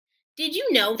Did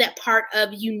you know that part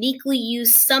of Uniquely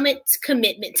Used Summit's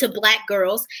commitment to Black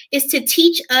girls is to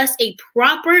teach us a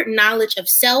proper knowledge of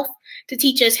self, to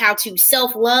teach us how to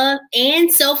self-love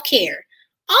and self-care,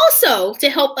 also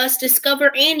to help us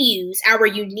discover and use our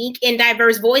unique and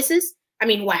diverse voices? I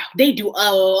mean, wow, they do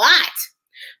a lot.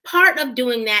 Part of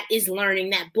doing that is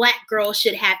learning that Black girls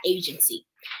should have agency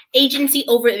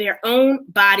over their own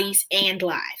bodies and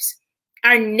lives.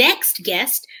 Our next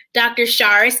guest, Dr.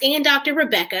 Charis and Dr.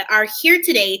 Rebekah, are here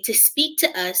today to speak to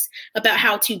us about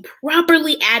how to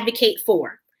properly advocate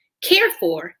for, care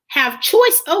for, have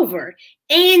choice over,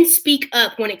 and speak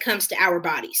up when it comes to our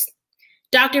bodies.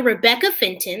 Dr. Rebekah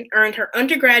Fenton earned her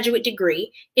undergraduate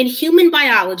degree in human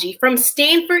biology from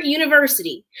Stanford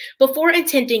University before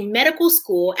attending medical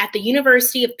school at the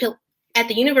University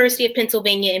of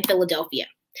Pennsylvania in Philadelphia.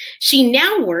 She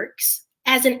now works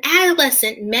as an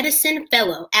adolescent medicine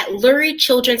fellow at Lurie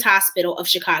Children's Hospital of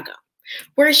Chicago,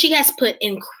 where she has put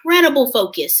incredible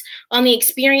focus on the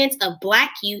experience of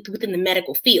Black youth within the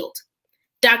medical field.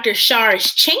 Dr.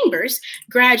 Charis Chambers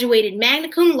graduated magna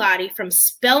cum laude from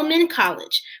Spelman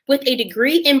College with a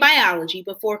degree in biology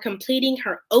before completing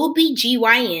her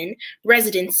OBGYN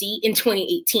residency in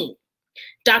 2018.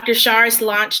 Dr. Charis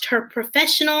launched her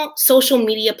professional social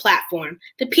media platform,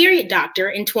 The Period Doctor,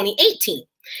 in 2018,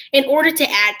 in order to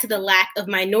add to the lack of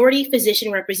minority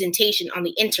physician representation on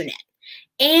the internet,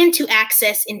 and to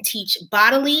access and teach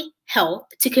bodily health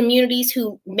to communities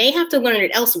who may have to learn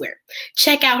it elsewhere.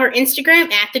 Check out her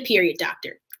Instagram at The Period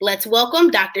Doctor. Let's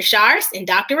welcome Dr. Charis and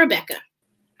Dr. Rebekah.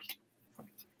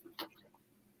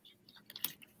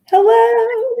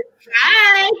 Hello.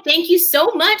 Hi, thank you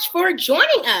so much for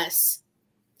joining us.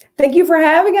 Thank you for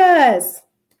having us.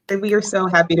 We are so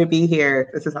happy to be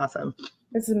here. This is awesome.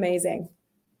 This is amazing.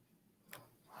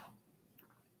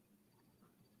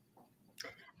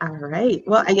 All right.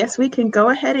 Well, I guess we can go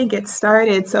ahead and get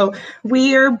started. So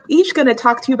we are each going to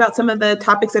talk to you about some of the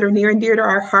topics that are near and dear to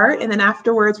our heart. And then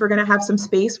afterwards, we're going to have some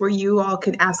space where you all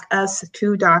can ask us,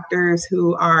 two doctors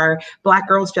who are Black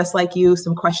girls just like you,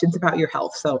 some questions about your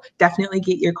health. So definitely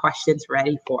get your questions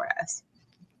ready for us.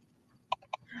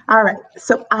 All right,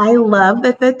 so I love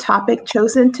that the topic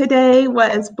chosen today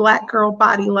was Black girl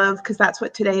body love, because that's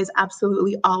what today is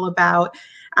absolutely all about.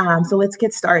 So let's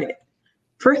get started.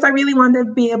 First, I really wanted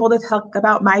to be able to talk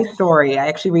about my story. I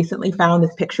actually recently found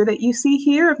this picture that you see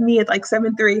here of me at like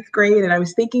 7th or 8th grade, and I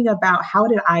was thinking about how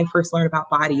did I first learn about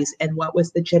bodies and what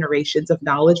was the generations of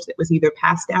knowledge that was either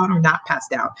passed down or not passed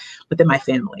down within my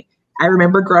family. I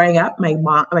remember growing up, my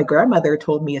grandmother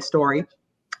told me a story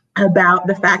about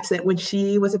the fact that when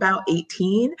she was about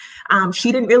 18,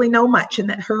 she didn't really know much, and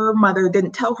that her mother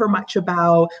didn't tell her much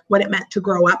about what it meant to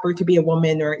grow up or to be a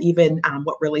woman, or even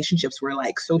what relationships were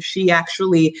like. So she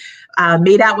actually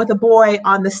made out with a boy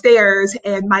on the stairs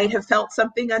and might have felt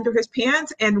something under his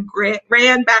pants and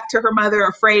ran back to her mother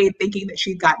afraid, thinking that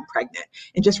she'd gotten pregnant,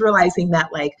 and just realizing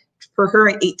that, like, for her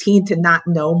at 18 to not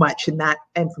know much, and that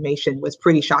information was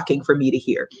pretty shocking for me to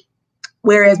hear.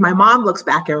 Whereas my mom looks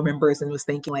back and remembers and was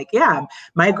thinking like, yeah,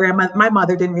 my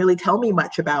mother didn't really tell me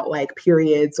much about like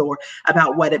periods or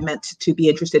about what it meant to be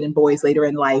interested in boys later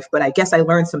in life. But I guess I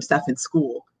learned some stuff in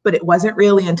school. But it wasn't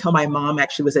really until my mom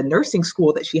actually was in nursing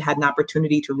school that she had an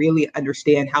opportunity to really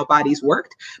understand how bodies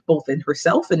worked, both in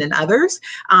herself and in others,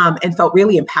 and felt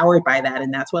really empowered by that.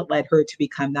 And that's what led her to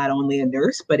become not only a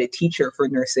nurse, but a teacher for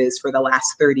nurses for the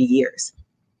last 30 years.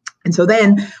 And so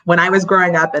then when I was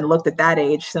growing up and looked at that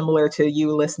age, similar to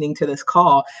you listening to this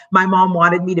call, my mom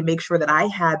wanted me to make sure that I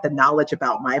had the knowledge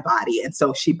about my body. And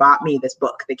so she bought me this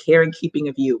book, The Care and Keeping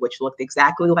of You, which looked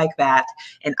exactly like that.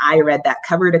 And I read that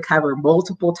cover to cover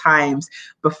multiple times,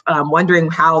 wondering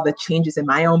how the changes in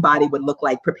my own body would look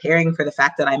like, preparing for the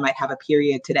fact that I might have a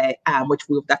period today, which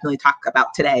we'll definitely talk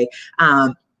about today.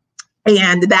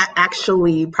 And that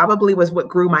actually probably was what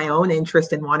grew my own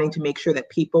interest in wanting to make sure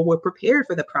that people were prepared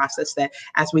for the process, that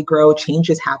as we grow,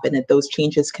 changes happen, and those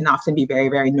changes can often be very,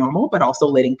 very normal, but also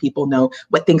letting people know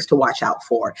what things to watch out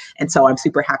for. And so I'm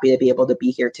super happy to be able to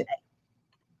be here today.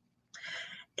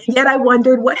 And yet I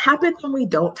wondered what happens when we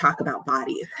don't talk about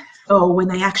bodies. So when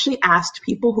they actually asked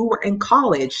people who were in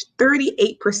college,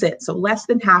 38%, so less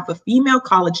than half of female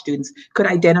college students could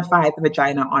identify the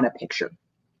vagina on a picture.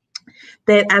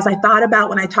 That as I thought about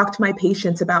when I talked to my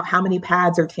patients about how many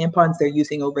pads or tampons they're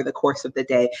using over the course of the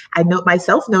day, I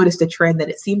noticed a trend that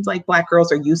it seems like Black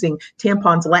girls are using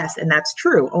tampons less, and that's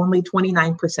true. Only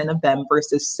 29% of them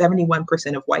versus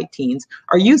 71% of white teens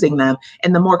are using them.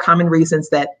 And the more common reasons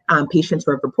that patients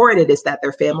were reported is that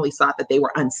their families thought that they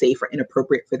were unsafe or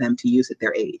inappropriate for them to use at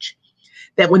their age.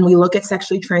 that when we look at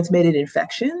sexually transmitted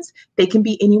infections, they can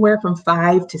be anywhere from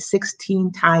 5 to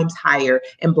 16 times higher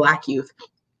in Black youth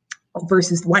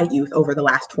versus white youth over the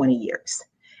last 20 years.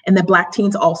 And that Black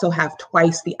teens also have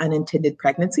twice the unintended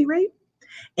pregnancy rate.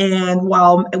 And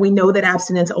while we know that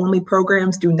abstinence-only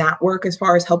programs do not work as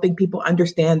far as helping people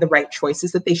understand the right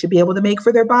choices that they should be able to make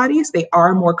for their bodies, they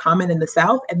are more common in the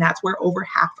South, and that's where over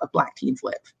half of Black teens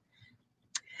live.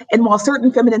 And while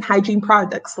certain feminine hygiene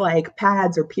products like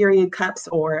pads or period cups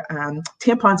or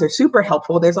tampons are super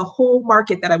helpful, there's a whole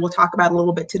market that I will talk about a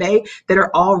little bit today that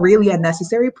are all really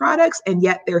unnecessary products, and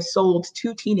yet they're sold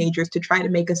to teenagers to try to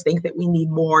make us think that we need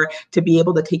more to be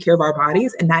able to take care of our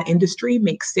bodies. And that industry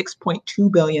makes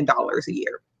 $6.2 billion a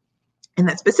year. And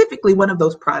that specifically one of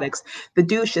those products, the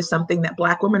douche, is something that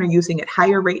Black women are using at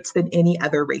higher rates than any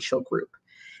other racial group.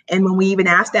 And when we even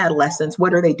asked adolescents,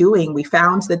 what are they doing? We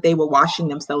found that they were washing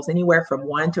themselves anywhere from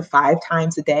 1 to 5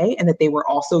 times a day, and that they were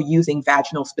also using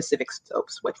vaginal specific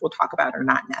soaps, which we'll talk about are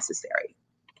not necessary.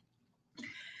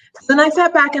 So then I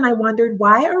sat back and I wondered,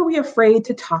 why are we afraid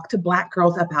to talk to Black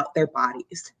girls about their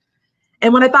bodies?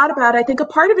 And when I thought about it, I think a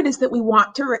part of it is that we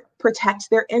want to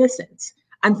protect their innocence.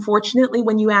 Unfortunately,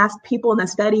 when you ask people in a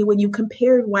study, when you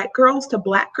compared white girls to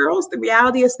Black girls, the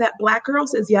reality is that Black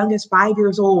girls as young as 5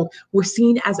 years old were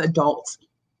seen as adults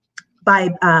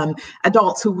by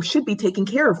adults who should be taking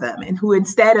care of them, and who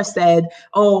instead of said,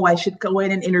 oh, I should go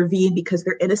in and intervene because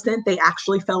they're innocent, they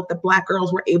actually felt that Black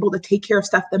girls were able to take care of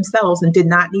stuff themselves and did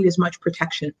not need as much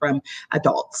protection from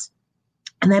adults.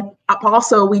 And then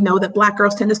also we know that Black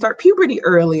girls tend to start puberty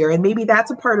earlier, and maybe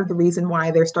that's a part of the reason why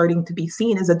they're starting to be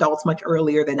seen as adults much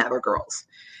earlier than other girls.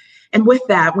 And with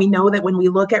that, we know that when we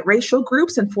look at racial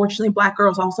groups, unfortunately, Black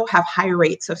girls also have higher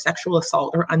rates of sexual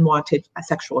assault or unwanted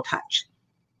sexual touch.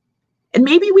 And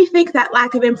maybe we think that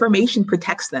lack of information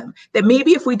protects them, that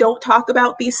maybe if we don't talk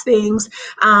about these things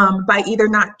by either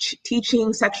not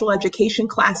teaching sexual education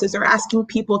classes or asking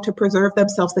people to preserve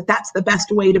themselves, that that's the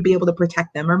best way to be able to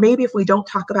protect them. Or maybe if we don't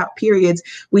talk about periods,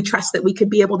 we trust that we could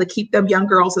be able to keep them young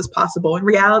girls as possible. And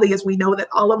reality is we know that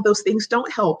all of those things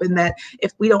don't help, and that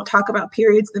if we don't talk about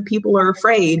periods, then people are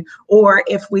afraid. Or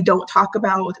if we don't talk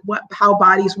about how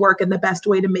bodies work and the best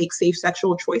way to make safe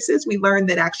sexual choices, we learn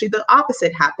that actually the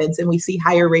opposite happens, and we see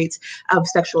higher rates of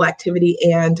sexual activity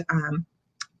and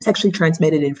sexually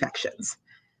transmitted infections.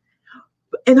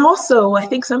 And also, I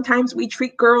think sometimes we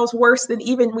treat girls worse than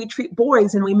even we treat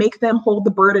boys, and we make them hold the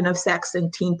burden of sex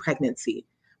and teen pregnancy.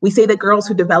 We say that girls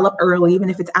who develop early, even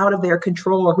if it's out of their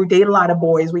control, or who date a lot of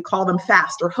boys, we call them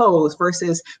fast or hoes,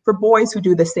 versus for boys who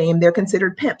do the same, they're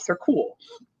considered pimps or cool.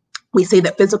 We say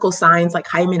that physical signs like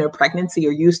hymen or pregnancy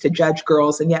are used to judge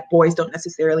girls, and yet boys don't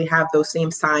necessarily have those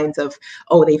same signs of,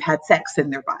 oh, they've had sex in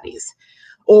their bodies.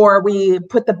 Or we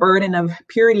put the burden of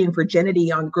purity and virginity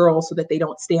on girls so that they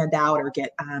don't stand out or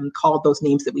get called those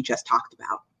names that we just talked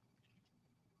about.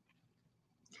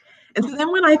 And so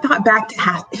then when I thought back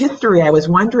to history, I was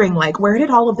wondering, like, where did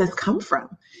all of this come from?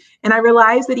 And I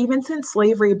realized that even since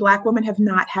slavery, Black women have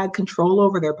not had control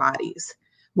over their bodies.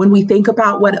 When we think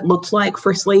about what it looked like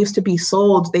for slaves to be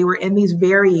sold, they were in these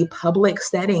very public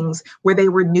settings where they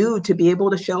were nude to be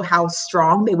able to show how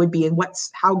strong they would be and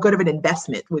how good of an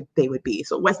investment they would be.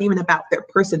 So it wasn't even about their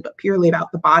person, but purely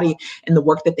about the body and the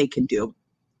work that they can do.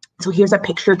 So here's a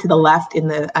picture to the left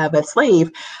of a slave,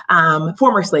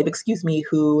 former slave,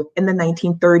 who in the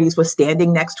 1930s was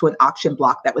standing next to an auction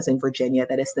block that was in Virginia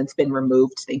that has since been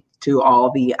removed thanks to all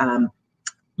the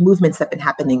movements that have been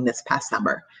happening this past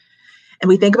summer. And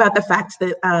we think about the fact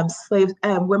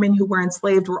that women who were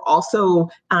enslaved were also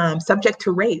subject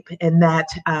to rape, and that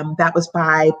that was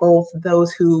by both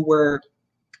those who were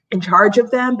in charge of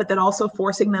them, but then also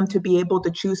forcing them to be able to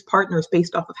choose partners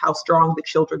based off of how strong the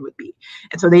children would be.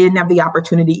 And so they didn't have the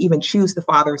opportunity to even choose the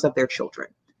fathers of their children.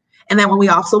 And then when we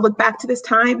also look back to this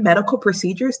time, medical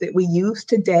procedures that we use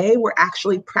today were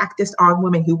actually practiced on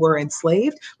women who were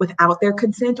enslaved without their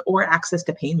consent or access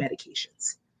to pain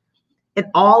medications. And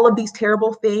all of these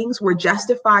terrible things were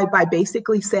justified by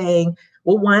basically saying,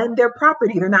 well, one, they're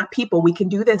property, they're not people, we can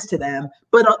do this to them.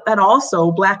 But that also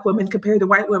Black women compared to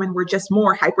white women were just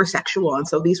more hypersexual. And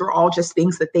so these were all just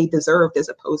things that they deserved as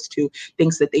opposed to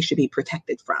things that they should be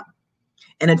protected from.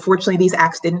 And unfortunately, these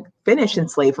acts didn't finish in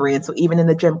slavery. And so even in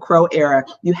the Jim Crow era,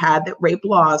 you had that rape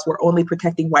laws were only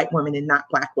protecting white women and not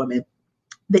Black women.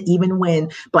 That even when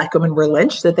Black women were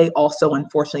lynched, that they also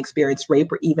unfortunately experienced rape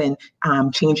or even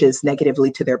changes negatively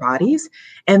to their bodies.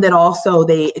 And that also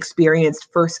they experienced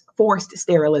forced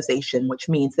sterilization, which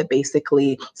means that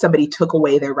basically somebody took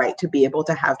away their right to be able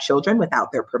to have children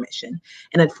without their permission.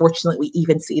 And unfortunately, we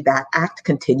even see that act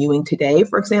continuing today,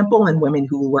 for example, in women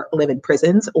who live in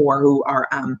prisons or who are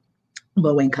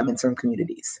low income in certain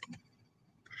communities.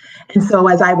 And so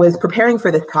as I was preparing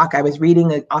for this talk, I was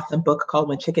reading an awesome book called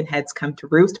When Chicken Heads Come to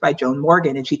Roost by Joan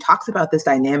Morgan. And she talks about this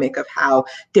dynamic of how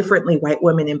differently white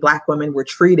women and Black women were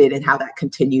treated and how that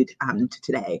continued to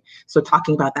today. So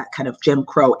talking about that kind of Jim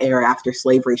Crow era after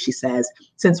slavery, she says,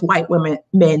 since white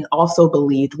men also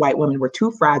believed white women were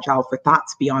too fragile for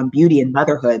thoughts beyond beauty and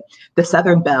motherhood, the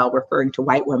Southern belle, referring to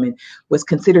white women, was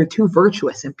considered too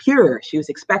virtuous and pure. She was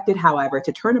expected, however,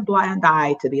 to turn a blind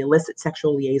eye to the illicit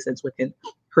sexual liaisons within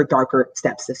her darker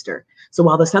stepsister. So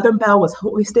while the Southern belle was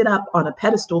hoisted up on a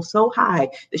pedestal so high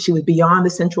that she was beyond the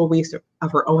central reach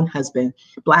of her own husband,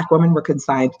 Black women were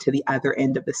consigned to the other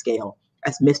end of the scale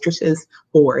as mistresses,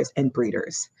 whores, and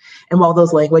breeders. And while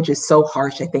those language is so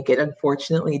harsh, I think it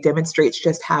unfortunately demonstrates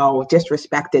just how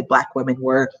disrespected Black women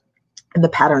were and the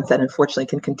patterns that unfortunately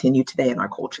can continue today in our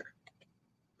culture.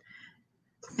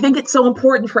 I think it's so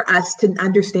important for us to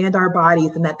understand our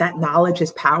bodies and that knowledge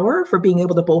is power for being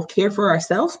able to both care for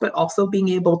ourselves, but also being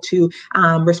able to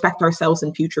respect ourselves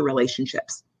in future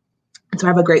relationships. And so I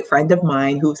have a great friend of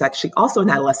mine who's actually also an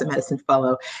adolescent medicine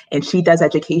fellow, and she does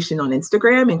education on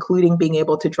Instagram, including being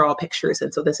able to draw pictures.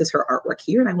 And so this is her artwork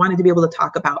here. And I wanted to be able to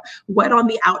talk about what on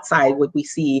the outside would we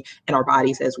see in our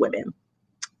bodies as women.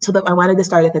 So that I wanted to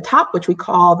start at the top, which we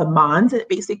call the mons. It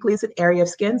basically is an area of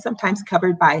skin, sometimes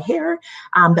covered by hair,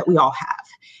 that we all have.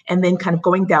 And then kind of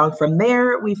going down from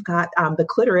there, we've got the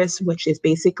clitoris, which is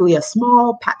basically a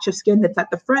small patch of skin that's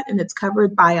at the front and it's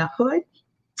covered by a hood.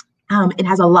 It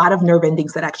has a lot of nerve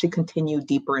endings that actually continue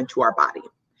deeper into our body.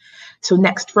 So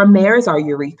next from there is our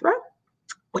urethra,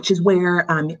 which is where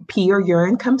pee or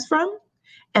urine comes from.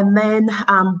 And then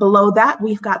below that,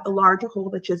 we've got the larger hole,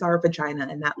 which is our vagina,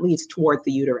 and that leads towards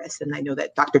the uterus. And I know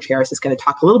that Dr. Charis is going to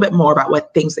talk a little bit more about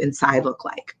what things inside look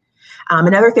like.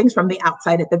 And other things from the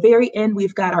outside, at the very end,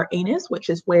 we've got our anus, which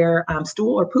is where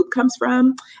stool or poop comes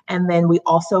from. And then we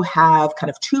also have kind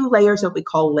of two layers that we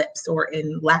call lips, or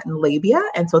in Latin labia.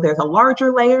 And so there's a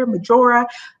larger layer, majora,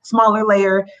 smaller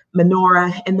layer,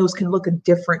 minora, and those can look at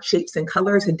different shapes and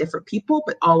colors in different people,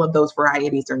 but all of those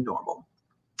varieties are normal.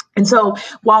 And so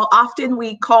while often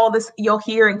we call this, you'll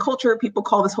hear in culture, people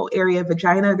call this whole area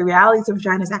vagina, the realities of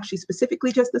vagina is actually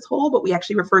specifically just this hole, but we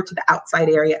actually refer to the outside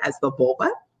area as the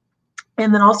vulva.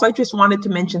 And then also I just wanted to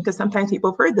mention, because sometimes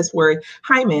people have heard this word,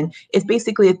 hymen is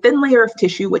basically a thin layer of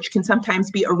tissue, which can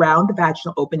sometimes be around the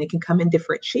vaginal opening. It can come in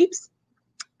different shapes.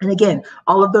 And again,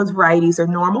 all of those varieties are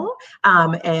normal.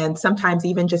 And sometimes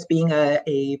even just being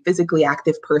a physically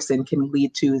active person can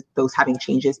lead to those having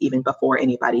changes even before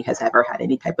anybody has ever had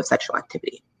any type of sexual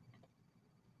activity.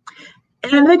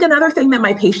 And I think another thing that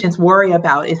my patients worry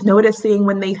about is noticing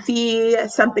when they see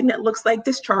something that looks like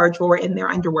discharge or in their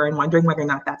underwear and wondering whether or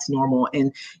not that's normal.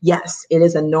 And yes, it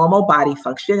is a normal body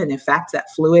function. And in fact,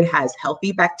 that fluid has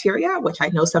healthy bacteria, which I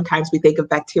know sometimes we think of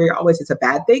bacteria always as a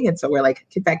bad thing. And so we're like,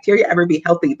 can bacteria ever be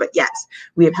healthy? But yes,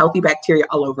 we have healthy bacteria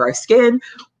all over our skin,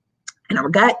 in our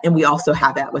gut, and we also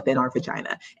have that within our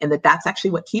vagina, and that's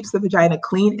actually what keeps the vagina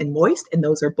clean and moist. And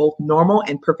those are both normal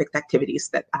and perfect activities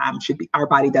that should be our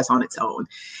body does on its own.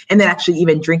 And then actually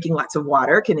even drinking lots of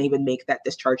water can even make that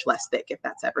discharge less thick if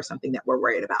that's ever something that we're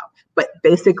worried about. But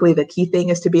basically the key thing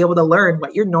is to be able to learn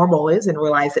what your normal is and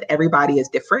realize that everybody is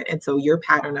different. And so your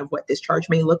pattern of what discharge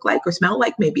may look like or smell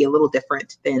like may be a little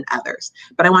different than others.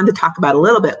 But I wanted to talk about a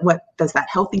little bit, what does that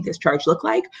healthy discharge look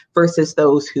like versus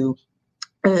those who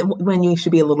when you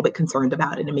should be a little bit concerned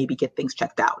about it and maybe get things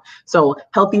checked out. So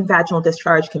healthy vaginal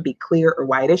discharge can be clear or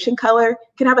whitish in color,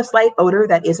 can have a slight odor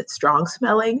that isn't strong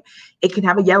smelling. It can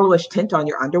have a yellowish tint on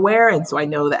your underwear. And so I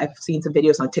know that I've seen some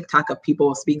videos on TikTok of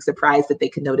people being surprised that they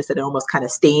can notice that it almost kind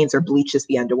of stains or bleaches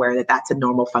the underwear, that that's a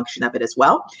normal function of it as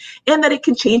well. And that it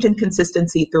can change in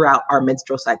consistency throughout our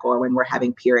menstrual cycle or when we're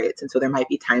having periods. And so there might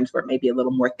be times where it may be a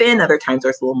little more thin, other times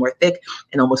where it's a little more thick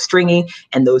and almost stringy.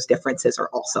 And those differences are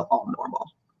also all normal.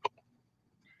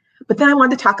 But then I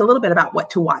wanted to talk a little bit about what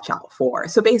to watch out for.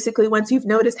 So basically, once you've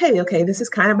noticed, hey, okay, this is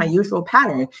kind of my usual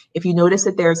pattern. If you notice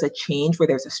that there's a change where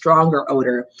there's a stronger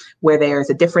odor, where there's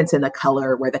a difference in the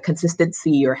color, where the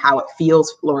consistency or how it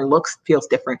feels or looks feels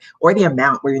different, or the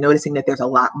amount where you're noticing that there's a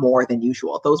lot more than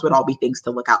usual, those would all be things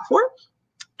to look out for.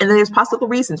 And then there's possible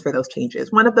reasons for those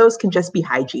changes. One of those can just be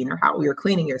hygiene or how you're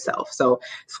cleaning yourself. So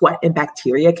sweat and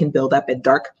bacteria can build up in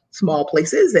dark, small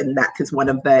places. And that is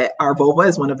our vulva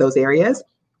is one of those areas.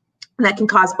 And that can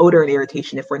cause odor and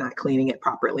irritation if we're not cleaning it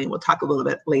properly. And we'll talk a little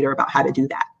bit later about how to do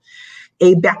that.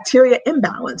 A bacteria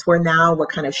imbalance, where now we're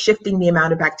kind of shifting the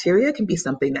amount of bacteria, can be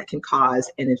something that can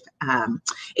cause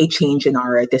a change in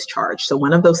our discharge. So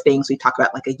one of those things we talk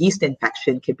about, like a yeast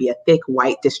infection, could be a thick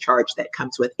white discharge that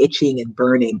comes with itching and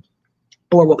burning.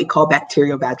 or what we call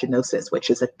bacteriovaginosis, which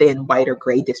is a thin, white or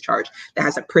gray discharge that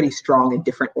has a pretty strong and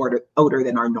different odor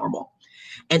than our normal.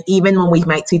 And even when we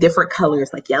might see different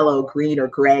colors like yellow, green, or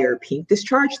gray, or pink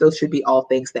discharge, those should be all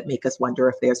things that make us wonder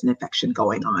if there's an infection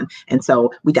going on. And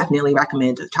so we definitely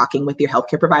recommend talking with your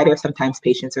healthcare provider. Sometimes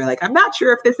patients are like, I'm not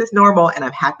sure if this is normal, and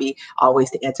I'm happy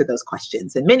always to answer those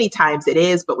questions. And many times it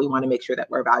is, but we want to make sure that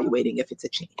we're evaluating if it's a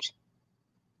change.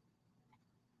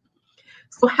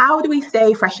 So how do we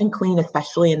stay fresh and clean,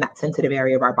 especially in that sensitive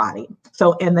area of our body?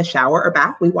 So in the shower or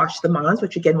bath, we wash the mons,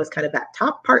 which again was kind of that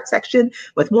top part section,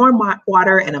 with warm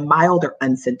water and a mild or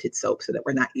unscented soap so that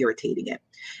we're not irritating it.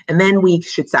 And then we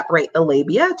should separate the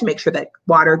labia to make sure that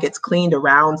water gets cleaned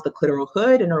around the clitoral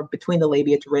hood and or between the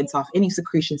labia to rinse off any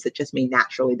secretions that just may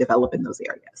naturally develop in those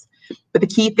areas. But the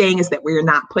key thing is that we're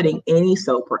not putting any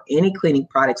soap or any cleaning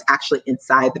products actually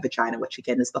inside the vagina, which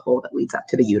again is the hole that leads up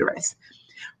to the uterus.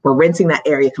 We're rinsing that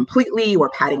area completely. We're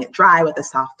patting it dry with a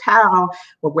soft towel.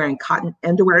 We're wearing cotton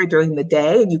underwear during the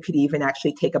day. And you could even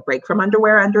actually take a break from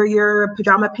underwear under your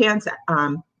pajama pants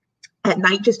at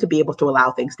night just to be able to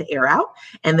allow things to air out.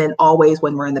 And then always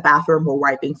when we're in the bathroom, we're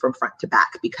wiping from front to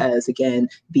back because, again,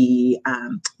 the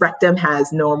rectum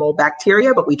has normal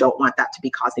bacteria, but we don't want that to be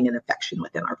causing an infection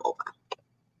within our vulva.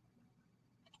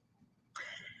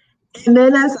 And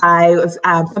then as I was,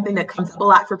 something that comes up a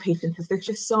lot for patients is there's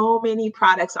just so many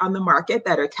products on the market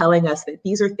that are telling us that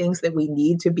these are things that we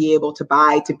need to be able to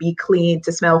buy, to be clean,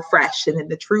 to smell fresh. And then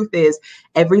the truth is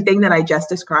everything that I just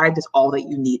described is all that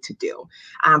you need to do.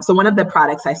 So one of the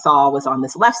products I saw was on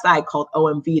this left side called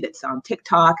OMV that's on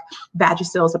TikTok.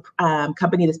 Vagisil is a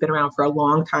company that's been around for a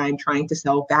long time trying to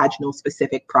sell vaginal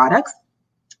specific products.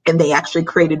 And they actually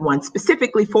created one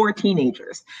specifically for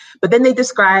teenagers. But then they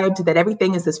described that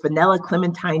everything is this vanilla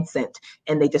clementine scent.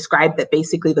 And they described that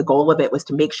basically the goal of it was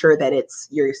to make sure that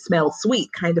you smell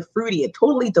sweet, kind of fruity, and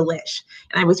totally delish.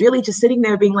 And I was really just sitting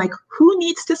there being like, who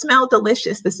needs to smell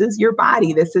delicious? This is your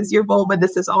body. This is your vulva.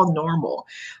 This is all normal.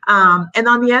 And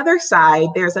on the other side,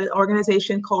 there's an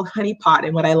organization called Honey Pot.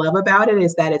 And what I love about it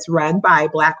is that it's run by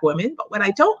Black women. But what I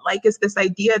don't like is this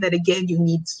idea that, again, you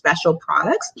need special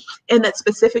products and that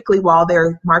specifically while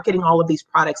they're marketing all of these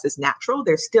products as natural,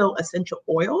 they're still essential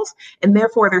oils, and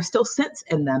therefore there's still scents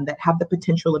in them that have the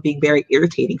potential of being very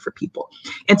irritating for people.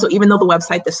 And so even though the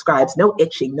website describes no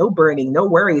itching, no burning, no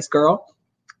worries, girl,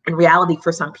 in reality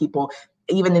for some people,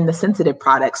 even in the sensitive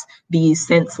products, these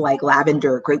scents like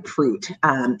lavender, grapefruit,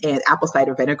 and apple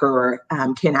cider vinegar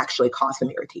can actually cause some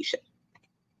irritation.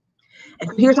 And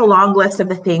here's a long list of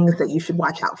the things that you should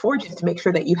watch out for just to make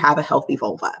sure that you have a healthy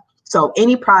vulva. So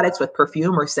any products with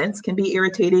perfume or scents can be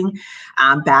irritating.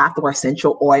 Bath or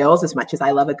essential oils, as much as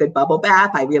I love a good bubble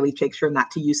bath, I really make sure not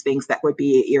to use things that would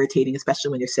be irritating,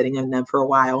 especially when you're sitting in them for a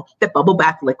while. The bubble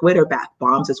bath liquid or bath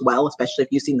bombs as well, especially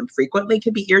if using them frequently,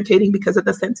 can be irritating because of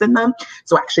the scents in them.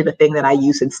 So actually the thing that I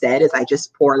use instead is I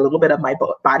just pour a little bit of my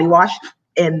body wash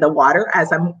in the water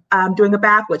as I'm doing a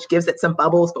bath, which gives it some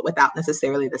bubbles, but without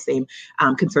necessarily the same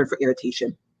concern for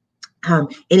irritation.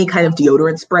 Any kind of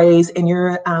deodorant sprays in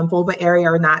your vulva area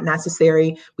are not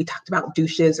necessary. We talked about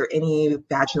douches or any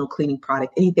vaginal cleaning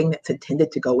product. Anything that's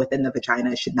intended to go within the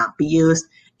vagina should not be used.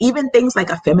 Even things like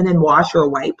a feminine wash or a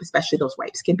wipe, especially those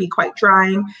wipes, can be quite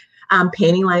drying.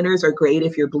 Panty liners are great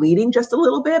if you're bleeding just a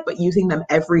little bit, but using them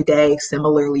every day,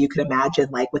 similarly, you could imagine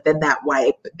like within that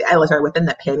within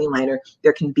that panty liner,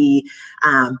 there can be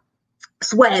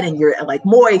sweat and you're like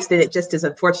moist, and it just is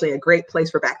unfortunately a great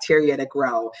place for bacteria to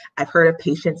grow. I've heard of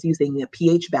patients using the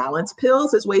pH balance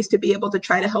pills as ways to be able to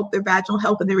try to help their vaginal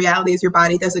health, and the reality is your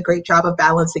body does a great job of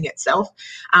balancing itself.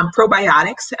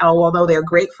 Probiotics, although they're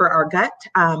great for our gut,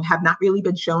 have not really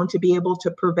been shown to be able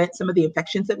to prevent some of the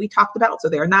infections that we talked about, so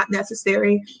they're not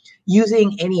necessary.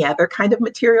 Using any other kind of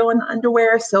material in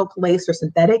underwear, silk, lace, or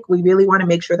synthetic, we really want to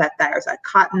make sure that there's a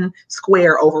cotton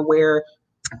square over where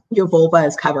your vulva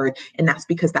is covered, and that's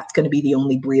because that's going to be the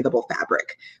only breathable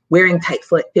fabric. Wearing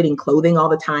tight-fitting clothing all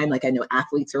the time, like I know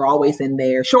athletes are always in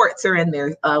their shorts or in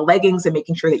their leggings, and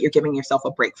making sure that you're giving yourself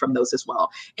a break from those as well.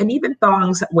 And even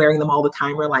thongs, wearing them all the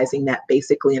time, realizing that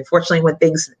basically, unfortunately, when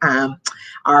things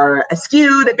are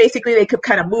askew, that basically they could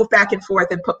kind of move back and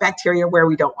forth and put bacteria where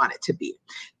we don't want it to be.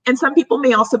 And some people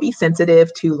may also be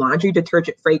sensitive to laundry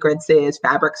detergent fragrances,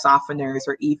 fabric softeners,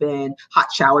 or even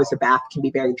hot showers or bath can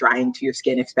be very drying to your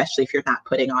skin, especially if you're not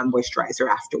putting on moisturizer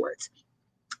afterwards.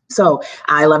 So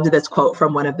I loved this quote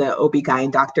from one of the OB/GYN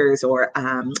doctors or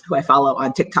who I follow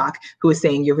on TikTok, who is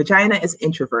saying, "Your vagina is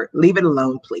introvert. Leave it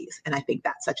alone, please." And I think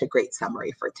that's such a great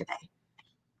summary for today.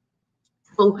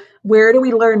 So where do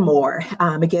we learn more?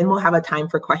 Again, we'll have a time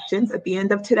for questions at the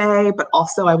end of today, but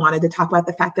also I wanted to talk about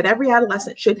the fact that every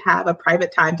adolescent should have a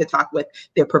private time to talk with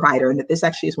their provider, and that this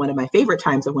actually is one of my favorite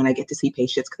times of when I get to see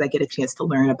patients, because I get a chance to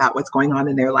learn about what's going on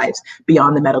in their lives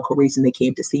beyond the medical reason they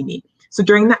came to see me. So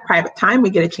during that private time, we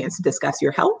get a chance to discuss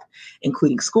your health,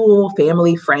 including school,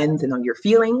 family, friends, and on your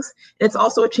feelings. And it's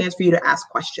also a chance for you to ask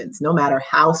questions, no matter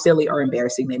how silly or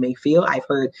embarrassing they may feel. I've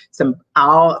heard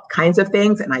all kinds of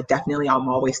things, and I'm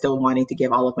always still wanting to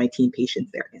give all of my teen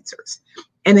patients their answers.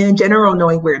 And then in general,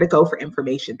 knowing where to go for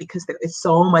information, because there is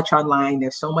so much online.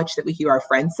 There's so much that we hear our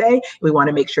friends say. We want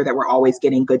to make sure that we're always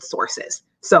getting good sources.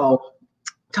 So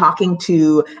talking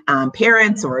to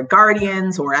parents or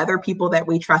guardians or other people that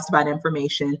we trust about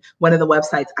information. One of the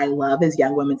websites I love is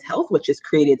Young Women's Health, which is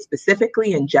created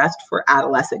specifically and just for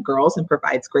adolescent girls and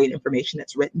provides great information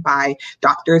that's written by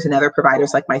doctors and other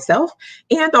providers like myself,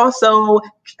 and also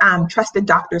trusted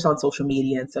doctors on social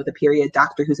media. And so the Period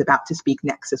Doctor who's about to speak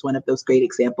next is one of those great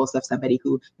examples of somebody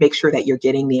who makes sure that you're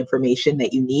getting the information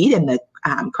that you need and the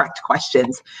correct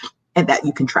questions and that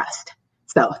you can trust.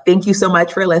 So thank you so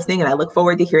much for listening, and I look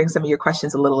forward to hearing some of your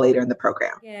questions a little later in the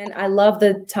program. And I love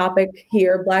the topic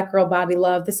here, Black Girl Body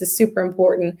Love. This is super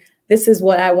important. This is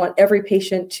what I want every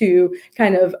patient to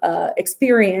kind of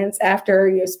experience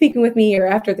after speaking with me or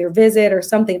after their visit or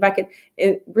something. If I could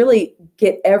really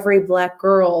get every Black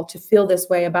girl to feel this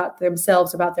way about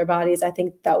themselves, about their bodies, I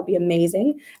think that would be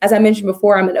amazing. As I mentioned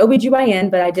before, I'm an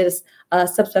OBGYN, but I did a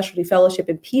subspecialty fellowship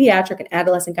in pediatric and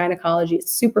adolescent gynecology.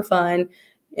 It's super fun.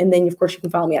 And then, of course, you can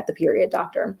follow me at the Period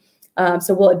Doctor.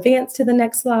 So we'll advance to the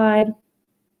next slide.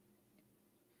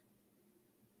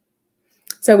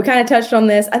 So we kind of touched on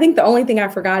this. I think the only thing I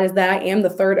forgot is that I am the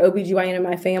third OBGYN in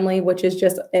my family, which is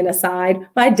just an aside.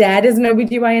 My dad is an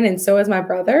OBGYN and so is my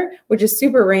brother, which is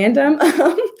super random.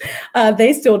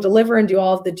 They still deliver and do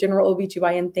all of the general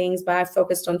OBGYN things, but I've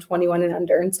focused on 21 and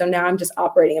under. And so now I'm just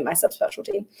operating in my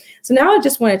subspecialty. So now I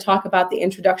just want to talk about the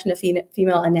introduction to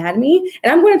female anatomy.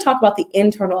 And I'm going to talk about the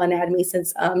internal anatomy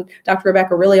since Dr.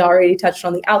 Rebekah really already touched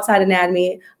on the outside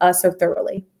anatomy so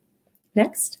thoroughly.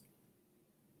 Next.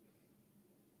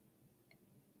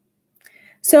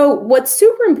 So what's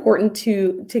super important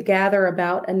to gather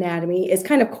about anatomy is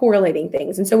kind of correlating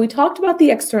things. And so we talked about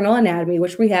the external anatomy,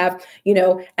 which we have,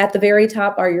 at the very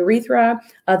top, our urethra,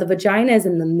 the vagina is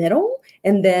in the middle,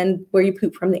 and then where you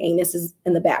poop from the anus is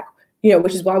in the back,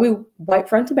 which is why we wipe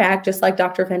front to back, just like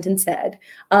Dr. Fenton said.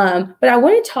 But I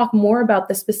want to talk more about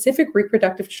the specific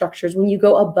reproductive structures when you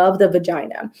go above the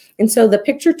vagina. And so the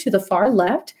picture to the far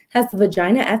left has the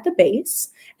vagina at the base,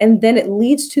 and then it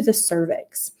leads to the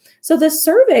cervix. So the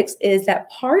cervix is that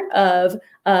part of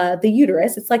the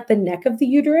uterus. It's like the neck of the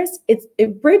uterus.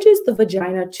 It bridges the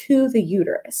vagina to the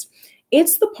uterus.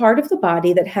 It's the part of the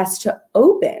body that has to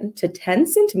open to 10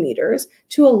 centimeters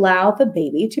to allow the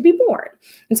baby to be born.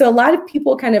 And so a lot of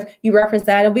people you reference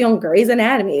that, it'll be on Grey's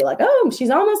Anatomy, like, oh, she's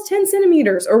almost 10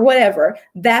 centimeters or whatever.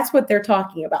 That's what they're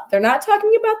talking about. They're not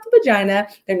talking about the vagina.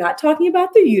 They're not talking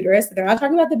about the uterus. They're not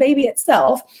talking about the baby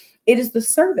itself. It is the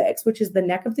cervix, which is the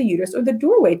neck of the uterus or the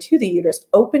doorway to the uterus,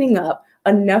 opening up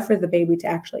enough for the baby to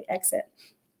actually exit,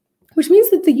 which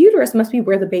means that the uterus must be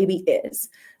where the baby is.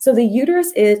 So the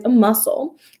uterus is a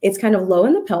muscle. It's kind of low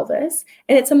in the pelvis,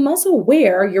 and it's a muscle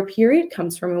where your period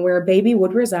comes from and where a baby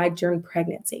would reside during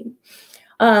pregnancy.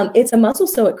 It's a muscle,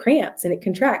 so it cramps and it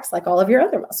contracts like all of your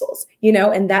other muscles,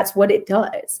 and that's what it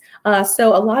does.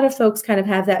 So a lot of folks kind of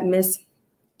have that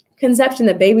misconception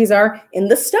that babies are in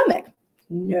the stomach.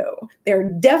 No, they're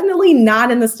definitely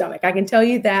not in the stomach. I can tell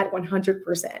you that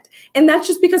 100%. And that's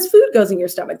just because food goes in your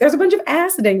stomach. There's a bunch of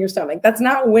acid in your stomach. That's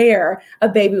not where a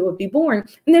baby would be born.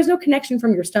 And there's no connection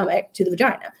from your stomach to the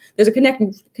vagina. There's a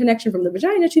connection from the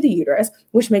vagina to the uterus,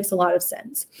 which makes a lot of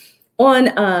sense. On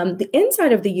the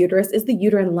inside of the uterus is the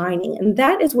uterine lining. And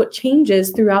that is what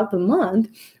changes throughout the month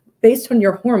based on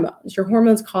your hormones. Your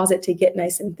hormones cause it to get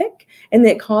nice and thick, and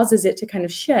it causes it to kind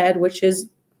of shed, which is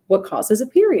what causes a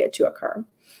period to occur.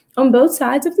 On both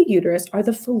sides of the uterus are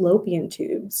the fallopian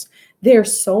tubes. Their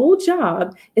sole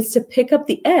job is to pick up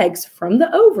the eggs from the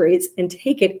ovaries and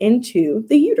take it into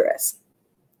the uterus,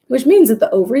 which means that the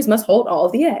ovaries must hold all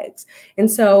of the eggs. And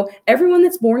so everyone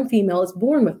that's born female is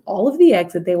born with all of the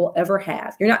eggs that they will ever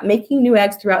have. You're not making new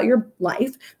eggs throughout your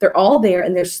life. They're all there,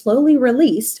 and they're slowly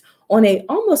released on a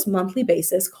almost monthly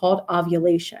basis called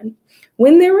ovulation.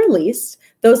 When they're released,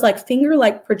 those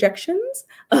finger-like projections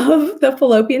of the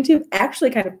fallopian tube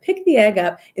actually kind of pick the egg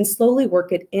up and slowly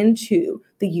work it into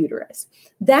the uterus.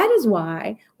 That is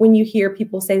why when you hear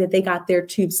people say that they got their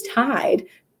tubes tied,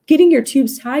 getting your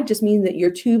tubes tied just means that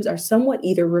your tubes are somewhat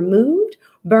either removed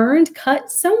burned,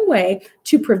 cut some way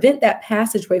to prevent that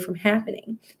passageway from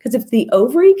happening. Because if the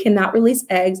ovary cannot release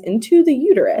eggs into the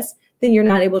uterus, then you're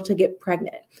not able to get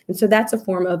pregnant. And so that's a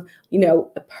form of,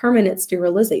 a permanent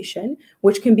sterilization,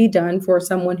 which can be done for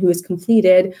someone who has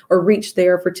completed or reached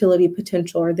their fertility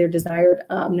potential or their desired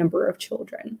number of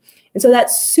children. And so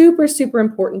that's super, super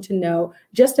important to know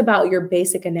just about your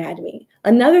basic anatomy.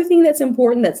 Another thing that's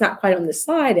important that's not quite on this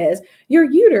slide is your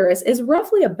uterus is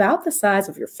roughly about the size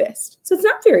of your fist. So it's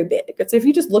not very big. So if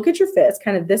you just look at your fist,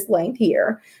 kind of this length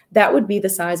here, that would be the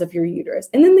size of your uterus.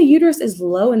 And then the uterus is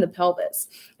low in the pelvis.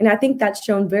 And I think that's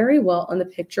shown very well on the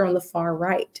picture on the far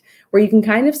right, where you can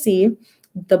kind of see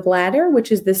the bladder,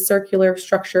 which is this circular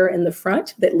structure in the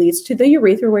front that leads to the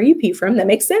urethra where you pee from. That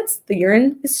makes sense. The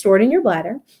urine is stored in your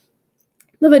bladder.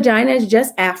 The vagina is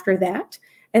just after that,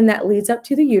 and that leads up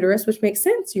to the uterus, which makes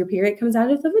sense. Your period comes out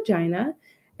of the vagina.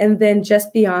 And then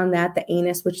just beyond that, the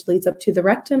anus, which leads up to the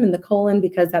rectum and the colon,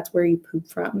 because that's where you poop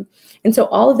from. And so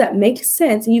all of that makes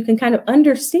sense. And you can kind of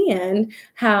understand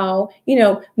how,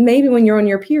 maybe when you're on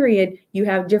your period, you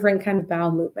have different kind of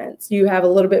bowel movements. You have a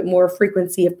little bit more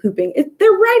frequency of pooping. They're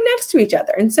right next to each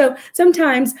other. And so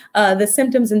sometimes the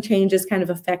symptoms and changes kind of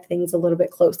affect things a little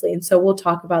bit closely. And so we'll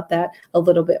talk about that a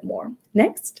little bit more.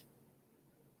 Next.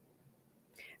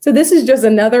 So this is just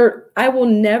another, I will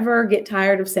never get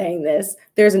tired of saying this.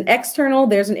 There's an external,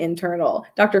 there's an internal.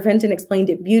 Dr. Fenton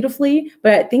explained it beautifully,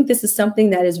 but I think this is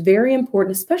something that is very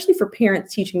important, especially for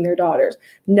parents teaching their daughters.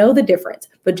 Know the difference.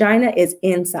 Vagina is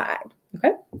inside.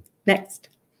 Okay, next.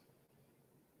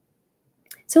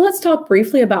 So let's talk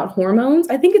briefly about hormones.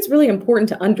 I think it's really important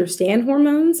to understand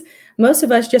hormones. Most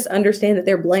of us just understand that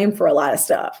they're blamed for a lot of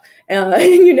stuff. And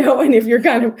if you're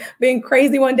kind of being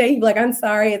crazy one day, you'd be like, I'm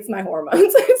sorry, it's my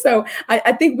hormones. So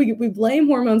I think we blame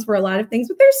hormones for a lot of things,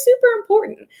 but they're super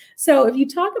important. So if you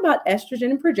talk about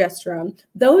estrogen and progesterone,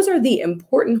 those are the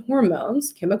important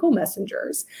hormones, chemical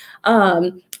messengers,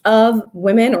 of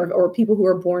women or people who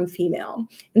are born female.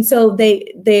 And so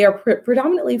they are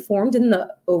predominantly formed in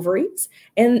the ovaries,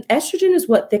 and estrogen is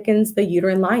what thickens the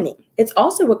uterine lining. It's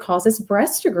also what causes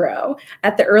breasts to grow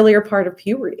at the earlier part of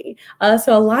puberty.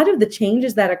 So a lot of the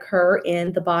changes that occur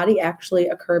in the body actually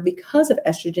occur because of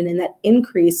estrogen and that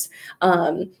increased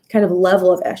kind of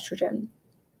level of estrogen.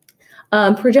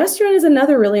 Progesterone is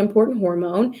another really important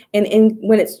hormone, and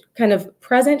when it's kind of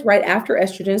present right after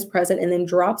estrogen is present and then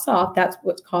drops off, that's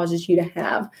what causes you to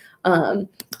have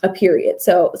a period.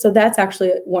 So that's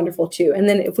actually wonderful too. And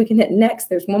then if we can hit next,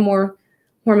 there's one more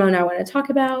hormone I want to talk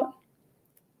about.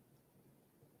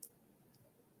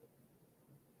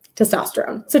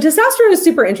 Testosterone. So testosterone is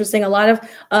super interesting. A lot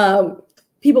of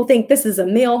people think this is a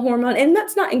male hormone, and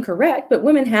that's not incorrect, but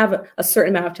women have a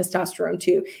certain amount of testosterone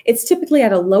too. It's typically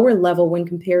at a lower level when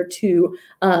compared to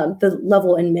the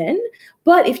level in men.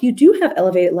 But if you do have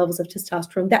elevated levels of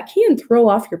testosterone, that can throw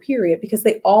off your period because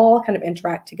they all kind of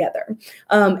interact together.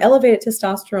 Elevated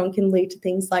testosterone can lead to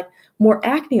things like more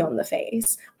acne on the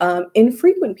face,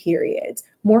 infrequent periods,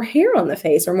 more hair on the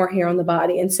face or more hair on the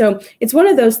body. And so it's one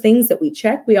of those things that we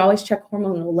check. We always check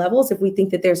hormonal levels if we think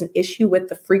that there's an issue with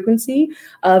the frequency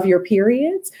of your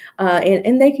periods,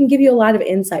 and they can give you a lot of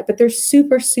insight, but they're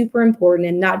super, super important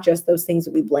and not just those things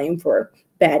that we blame for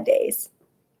bad days.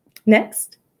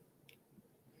 Next.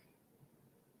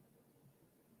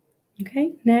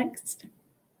 Okay, next.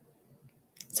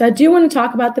 So I do want to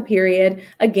talk about the period.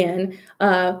 Again,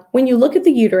 when you look at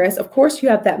the uterus, of course, you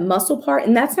have that muscle part,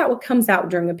 and that's not what comes out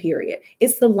during a period.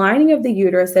 It's the lining of the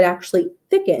uterus that actually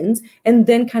thickens and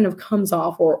then kind of comes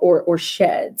off or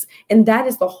sheds. And that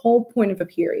is the whole point of a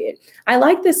period. I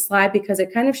like this slide because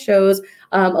it kind of shows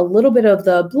a little bit of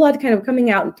the blood kind of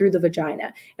coming out and through the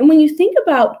vagina. And when you think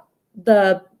about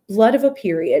the blood of a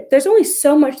period, there's only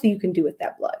so much that you can do with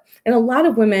that blood. And a lot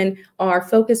of women are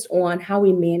focused on how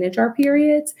we manage our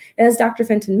periods. As Dr.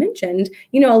 Fenton mentioned,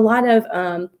 a lot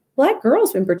of Black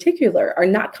girls in particular are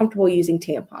not comfortable using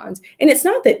tampons. And it's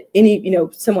not that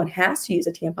someone has to use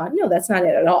a tampon. No, that's not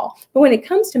it at all. But when it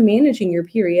comes to managing your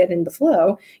period and the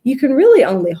flow, you can really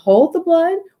only hold the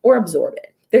blood or absorb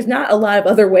it. There's not a lot of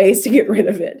other ways to get rid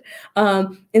of it.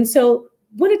 And so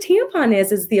what a tampon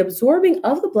is the absorbing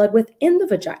of the blood within the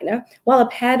vagina while a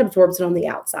pad absorbs it on the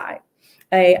outside.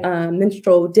 A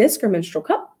menstrual disc or menstrual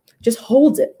cup just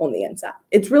holds it on the inside.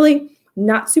 It's really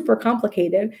not super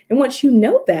complicated. And once you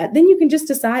know that, then you can just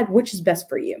decide which is best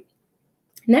for you.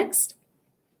 Next.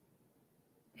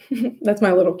 That's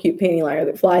my little cute panty liner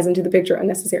that flies into the picture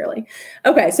unnecessarily.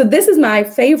 Okay, so this is my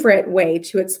favorite way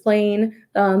to explain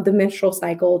the menstrual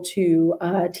cycle to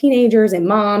teenagers and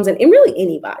moms and really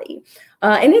anybody.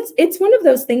 And it's one of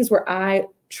those things where I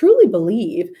truly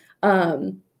believe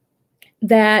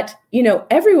that you know,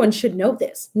 everyone should know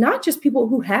this, not just people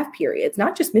who have periods,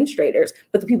 not just menstruators,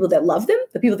 but the people that love them,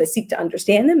 the people that seek to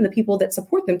understand them, the people that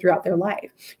support them throughout their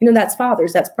life. You know, that's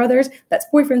fathers, that's brothers, that's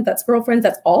boyfriends, that's girlfriends,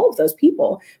 that's all of those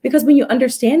people. Because when you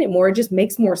understand it more, it just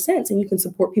makes more sense and you can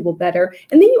support people better.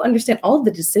 And then you understand all of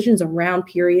the decisions around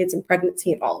periods and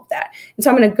pregnancy and all of that. And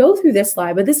so I'm going to go through this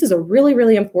slide, but this is a really,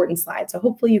 really important slide. So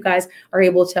hopefully you guys are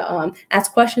able to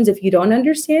ask questions if you don't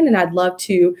understand. And I'd love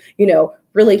to, you know,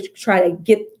 really try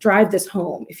to drive this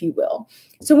home, if you will.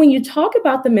 So when you talk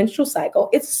about the menstrual cycle,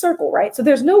 it's a circle, right? So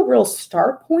there's no real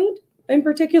start point in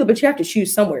particular, but you have to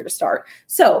choose somewhere to start.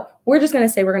 So we're just going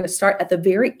to say we're going to start at the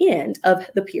very end of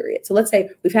the period. So let's say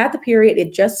we've had the period,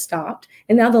 it just stopped,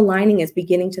 and now the lining is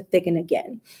beginning to thicken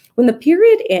again. When the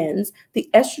period ends, the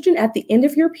estrogen at the end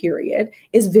of your period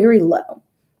is very low.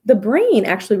 The brain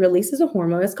actually releases a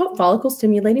hormone. It's called follicle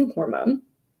stimulating hormone.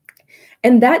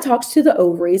 And that talks to the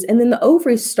ovaries, and then the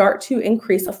ovaries start to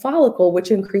increase a follicle, which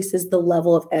increases the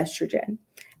level of estrogen.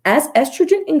 As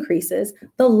estrogen increases,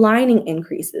 the lining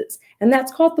increases, and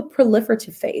that's called the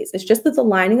proliferative phase. It's just that the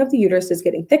lining of the uterus is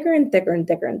getting thicker and thicker and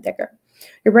thicker and thicker.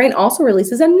 Your brain also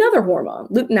releases another hormone,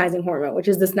 luteinizing hormone, which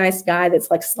is this nice guy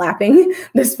that's like slapping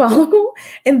this follicle,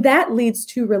 and that leads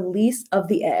to release of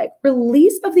the egg.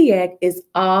 Release of the egg is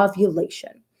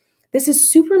ovulation. This is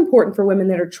super important for women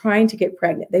that are trying to get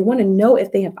pregnant. They want to know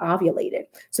if they have ovulated.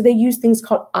 So they use things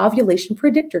called ovulation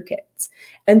predictor kits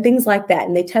and things like that.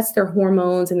 And they test their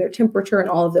hormones and their temperature and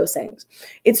all of those things.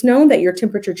 It's known that your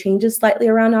temperature changes slightly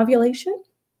around ovulation.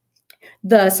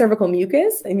 The cervical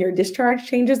mucus and your discharge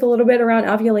changes a little bit around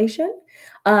ovulation.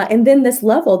 And then this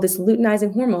level, this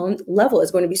luteinizing hormone level, is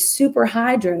going to be super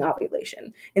high during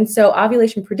ovulation. And so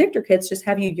ovulation predictor kits just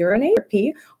have you urinate or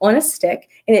pee on a stick,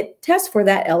 and it tests for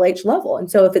that LH level. And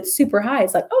so if it's super high,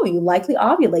 it's like, oh, you likely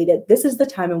ovulated. This is the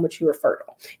time in which you were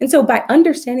fertile. And so by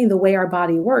understanding the way our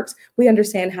body works, we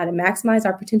understand how to maximize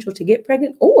our potential to get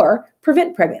pregnant or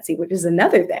prevent pregnancy, which is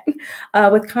another thing.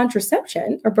 With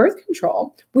contraception or birth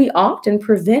control, we often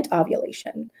prevent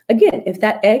ovulation. Again, if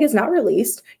that egg is not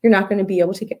released, you're not going to be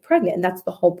able to get pregnant, and that's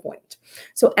the whole point.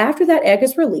 So after that egg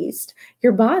is released,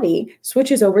 your body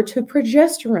switches over to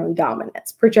progesterone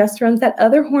dominance. Progesterone is that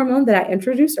other hormone that I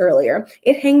introduced earlier.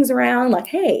 It hangs around like,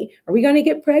 hey, are we going to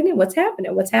get pregnant? What's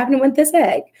happening? What's happening with this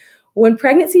egg? When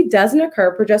pregnancy doesn't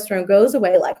occur, progesterone goes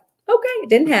away like, okay, it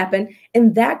didn't happen,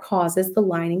 and that causes the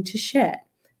lining to shed.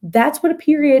 That's what a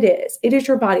period is. It is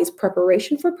your body's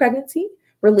preparation for pregnancy,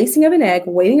 releasing of an egg,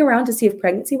 waiting around to see if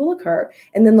pregnancy will occur,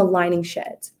 and then the lining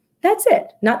sheds. That's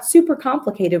it. Not super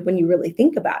complicated when you really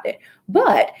think about it,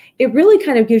 but it really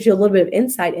kind of gives you a little bit of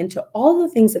insight into all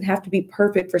the things that have to be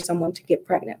perfect for someone to get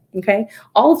pregnant, okay?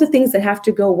 All of the things that have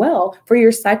to go well for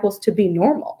your cycles to be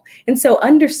normal. And so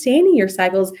understanding your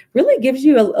cycles really gives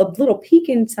you a little peek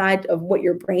inside of what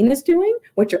your brain is doing,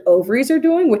 what your ovaries are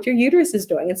doing, what your uterus is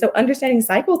doing. And so understanding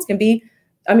cycles can be,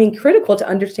 critical to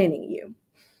understanding you,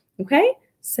 okay?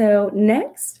 So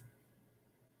next.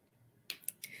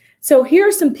 So here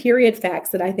are some period facts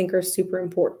that I think are super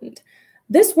important.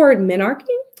 This word menarche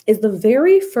is the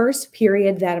very first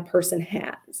period that a person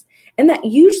has. And that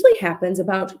usually happens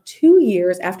about 2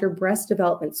 years after breast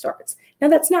development starts. Now,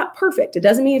 that's not perfect. It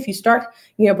doesn't mean if you start,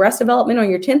 breast development on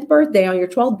your 10th birthday, on your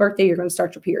 12th birthday, you're going to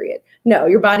start your period. No,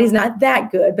 your body's not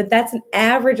that good, but that's an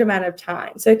average amount of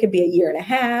time. So it could be a year and a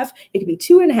half, it could be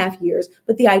 2.5 years.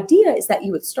 But the idea is that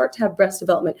you would start to have breast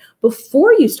development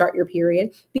before you start your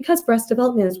period, because breast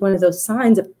development is one of those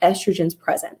signs of estrogen's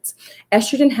presence.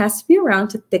 Estrogen has to be around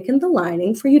to thicken the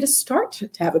lining for you to start to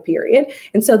have a period.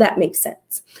 And so that makes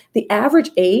sense. The average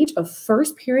age of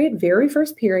very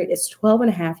first period is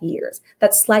 12.5 years.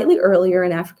 That's slightly earlier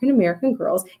in African-American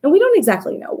girls, and we don't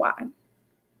exactly know why.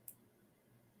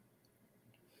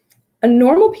 A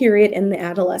normal period in the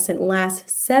adolescent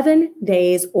lasts 7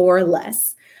 days or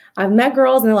less. I've met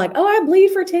girls and they're like, oh, I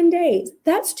bleed for 10 days.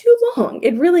 That's too long.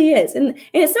 It really is. And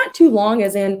it's not too long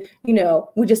as in,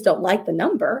 we just don't like the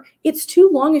number. It's too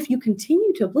long if you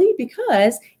continue to bleed,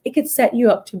 because it could set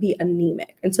you up to be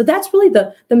anemic. And so that's really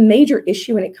the major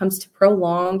issue when it comes to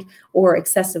prolonged or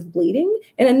excessive bleeding.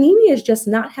 And anemia is just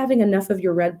not having enough of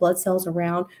your red blood cells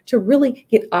around to really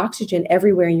get oxygen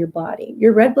everywhere in your body.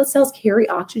 Your red blood cells carry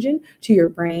oxygen to your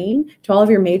brain, to all of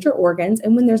your major organs.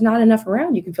 And when there's not enough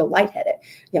around, you can feel lightheaded,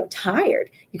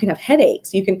 tired. You can have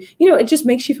headaches. You can, it just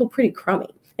makes you feel pretty crummy.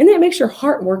 And then it makes your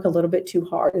heart work a little bit too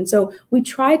hard. And so we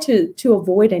try to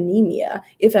avoid anemia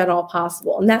if at all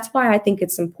possible. And that's why I think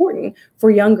it's important for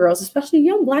young girls, especially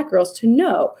young Black girls, to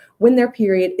know when their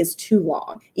period is too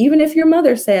long. Even if your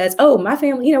mother says, oh, my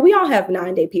family, we all have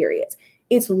 9-day periods.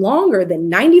 It's longer than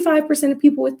 95% of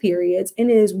people with periods,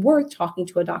 and it is worth talking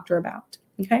to a doctor about.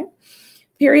 okay?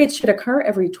 Periods should occur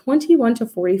every 21 to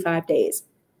 45 days.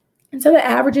 And so that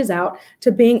averages out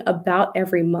to being about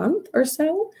every month or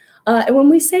so. And when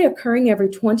we say occurring every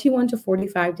 21 to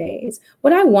 45 days,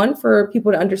 what I want for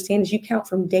people to understand is you count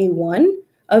from day 1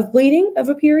 of bleeding of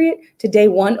a period to day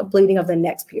 1 of bleeding of the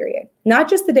next period, not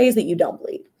just the days that you don't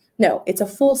bleed. No, it's a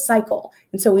full cycle.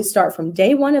 And so we start from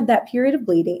day 1 of that period of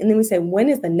bleeding, and then we say, when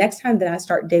is the next time that I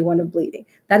start day 1 of bleeding?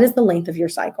 That is the length of your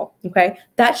cycle, okay?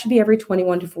 That should be every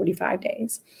 21 to 45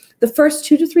 days. The first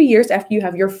 2 to 3 years after you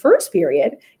have your first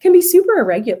period can be super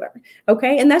irregular,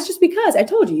 okay? And that's just because I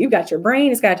told you, you've got your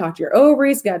brain, it's got to talk to your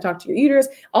ovaries, it's got to talk to your uterus.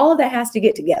 All of that has to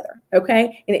get together,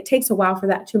 okay? And it takes a while for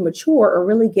that to mature or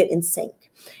really get in sync.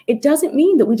 It doesn't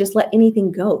mean that we just let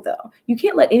anything go, though. You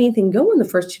can't let anything go in the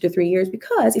first 2 to 3 years,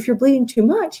 because if you're bleeding too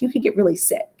much, you could get really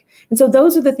sick. And so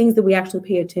those are the things that we actually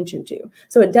pay attention to.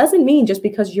 So it doesn't mean just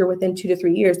because you're within 2 to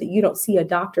 3 years that you don't see a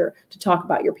doctor to talk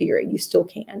about your period. You still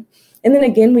can. And then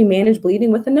again, we manage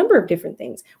bleeding with a number of different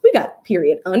things. We got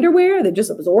period underwear that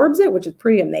just absorbs it, which is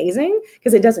pretty amazing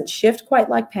because it doesn't shift quite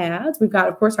like pads. We've got,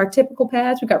 of course, our typical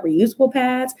pads. We've got reusable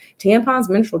pads, tampons,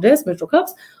 menstrual discs, menstrual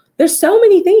cups. There's so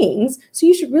many things. So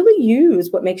you should really use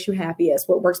what makes you happiest,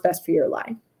 what works best for your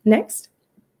life. Next.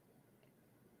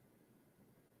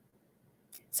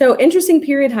 So interesting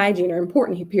period hygiene, or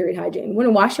important period hygiene. You want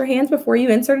to wash your hands before you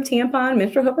insert a tampon,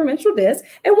 menstrual cup, or menstrual disc,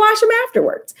 and wash them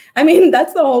afterwards. I mean,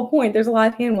 that's the whole point. There's a lot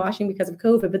of hand washing because of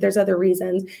COVID, but there's other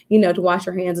reasons, you know, to wash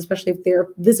your hands, especially if they're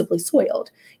visibly soiled.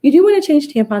 You do want to change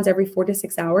tampons every 4 to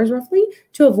 6 hours, roughly,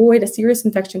 to avoid a serious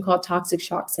infection called toxic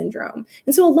shock syndrome.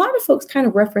 And so a lot of folks kind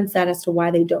of reference that as to why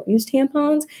they don't use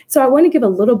tampons. So I want to give a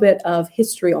little bit of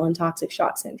history on toxic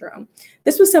shock syndrome.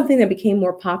 This was something that became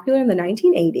more popular in the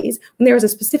 1980s when there was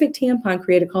a specific tampon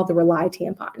created called the Rely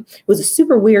tampon. It was a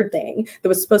super weird thing that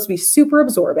was supposed to be super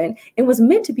absorbent and was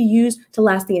meant to be used to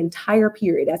last the entire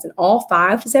period. As in all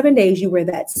 5 to 7 days, you wear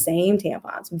that same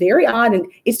tampon. It's very odd, and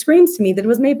it screams to me that it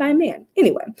was made by a man.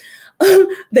 Anyway,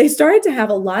 they started to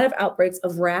have a lot of outbreaks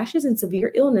of rashes and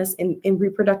severe illness in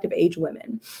reproductive age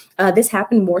women. This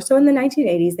happened more so in the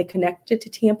 1980s. They connected it to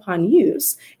tampon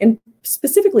use, and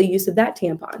specifically use of that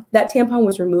tampon. That tampon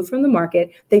was removed from the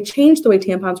market. They changed the way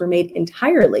tampons were made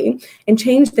entirely and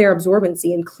changed their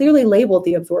absorbency and clearly labeled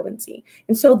the absorbency.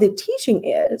 And so the teaching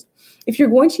is, if you're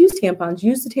going to use tampons,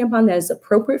 use the tampon that is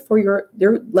appropriate for your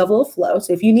level of flow.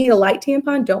 So if you need a light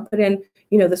tampon, don't put in,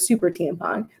 you know, the super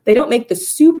tampon. They don't make the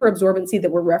super absorbency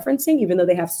that we're referencing, even though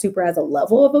they have super as a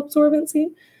level of absorbency.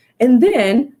 And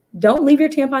then don't leave your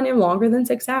tampon in longer than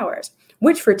 6 hours,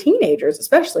 which for teenagers,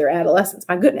 especially, or adolescents,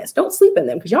 my goodness, don't sleep in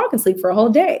them, because y'all can sleep for a whole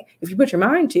day if you put your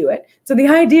mind to it. So the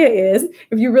idea is,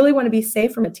 if you really want to be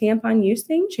safe from a tampon use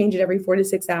thing, change it every 4 to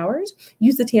 6 hours.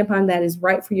 Use the tampon that is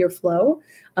right for your flow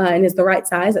and is the right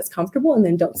size, that's comfortable, and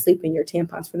then don't sleep in your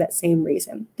tampons for that same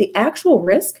reason. The actual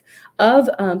risk of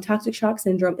toxic shock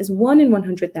syndrome is 1 in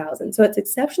 100,000. So it's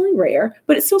exceptionally rare,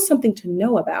 but it's still something to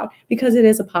know about because it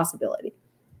is a possibility.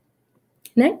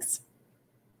 Next.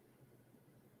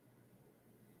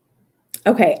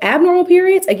 Okay, abnormal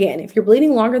periods, again, if you're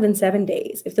bleeding longer than 7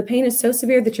 days, if the pain is so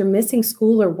severe that you're missing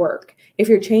school or work, if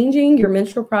you're changing your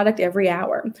menstrual product every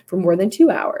hour for more than 2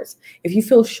 hours, if you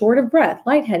feel short of breath,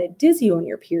 lightheaded, dizzy on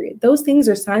your period, those things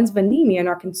are signs of anemia and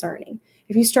are concerning.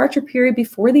 If you start your period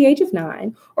before the age of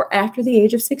 9 or after the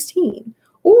age of 16,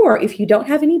 or if you don't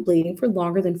have any bleeding for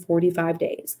longer than 45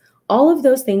 days, all of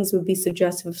those things would be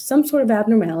suggestive of some sort of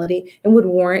abnormality and would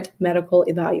warrant medical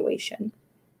evaluation.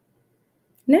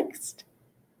 Next.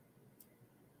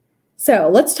 So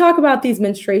let's talk about these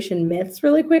menstruation myths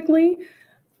really quickly.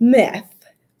 Myth.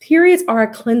 Periods are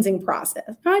a cleansing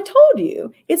process. Now, I told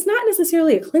you, it's not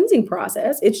necessarily a cleansing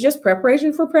process. It's just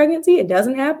preparation for pregnancy. It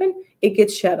doesn't happen. It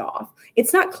gets shut off.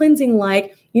 It's not cleansing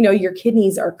like, you know, your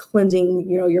kidneys are cleansing,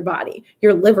 you know, your body.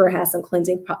 Your liver has some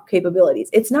cleansing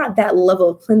capabilities. It's not that level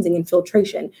of cleansing and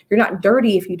filtration. You're not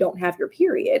dirty if you don't have your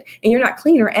period, and you're not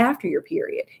cleaner after your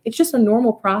period. It's just a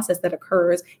normal process that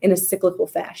occurs in a cyclical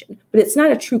fashion, but it's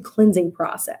not a true cleansing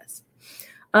process.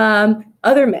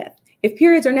 Other myth. If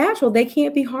periods are natural, they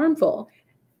can't be harmful.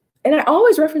 And I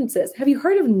always reference this. Have you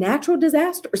heard of natural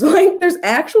disasters? Like, there's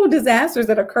actual disasters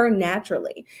that occur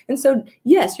naturally. And so,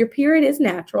 yes, your period is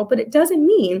natural, but it doesn't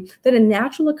mean that a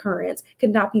natural occurrence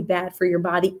cannot be bad for your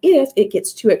body if it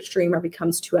gets too extreme or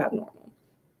becomes too abnormal.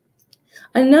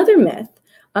 Another myth,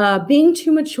 being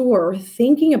too mature or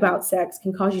thinking about sex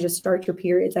can cause you to start your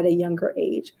periods at a younger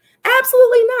age.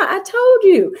 Absolutely not. I told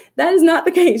you that is not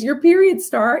the case. Your periods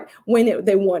start when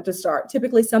they want to start.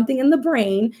 Typically something in the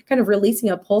brain kind of releasing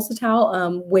a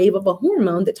pulsatile wave of a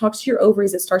hormone that talks to your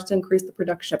ovaries that starts to increase the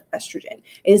production of estrogen.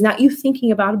 It is not you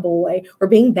thinking about a boy or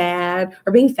being bad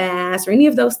or being fast or any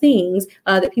of those things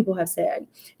that people have said.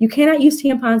 You cannot use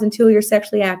tampons until you're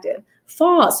sexually active.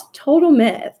 False, total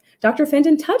myth. Dr.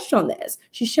 Fenton touched on this.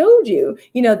 She showed you,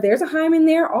 there's a hymen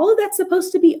there. All of that's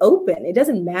supposed to be open. It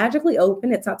doesn't magically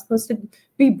open. It's not supposed to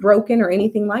be broken or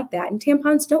anything like that. And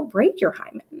tampons don't break your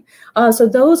hymen. So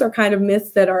those are kind of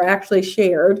myths that are actually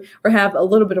shared or have a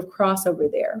little bit of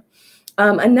crossover there.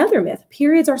 Another myth,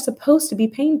 periods are supposed to be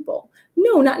painful.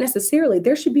 No, not necessarily.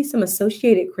 There should be some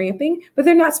associated cramping, but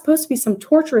they're not supposed to be some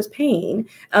torturous pain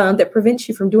that prevents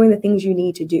you from doing the things you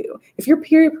need to do. If your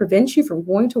period prevents you from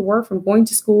going to work, from going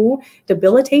to school,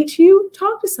 debilitates you,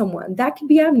 talk to someone. That could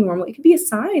be abnormal. It could be a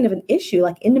sign of an issue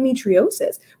like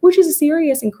endometriosis, which is a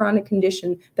serious and chronic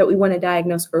condition that we want to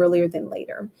diagnose earlier than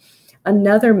later.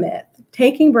 Another myth,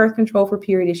 taking birth control for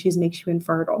period issues makes you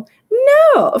infertile.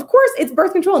 No, of course, it's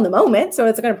birth control in the moment, so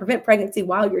it's going to prevent pregnancy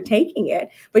while you're taking it.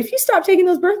 But if you stop taking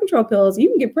those birth control pills, you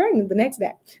can get pregnant the next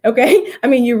day, okay? I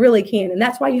mean, you really can, and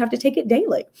that's why you have to take it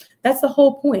daily. That's the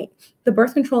whole point. The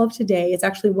birth control of today is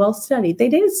actually well studied. They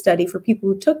did a study for people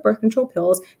who took birth control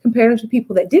pills compared to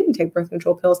people that didn't take birth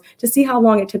control pills to see how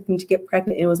long it took them to get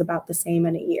pregnant. And it was about the same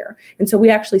in a year. And so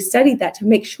we actually studied that to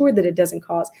make sure that it doesn't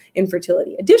cause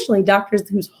infertility. Additionally, doctors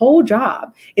whose whole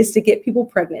job is to get people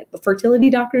pregnant, the fertility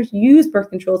doctors use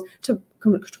birth controls to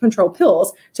control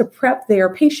pills to prep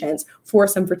their patients for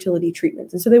some fertility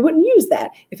treatments. And so they wouldn't use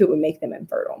that if it would make them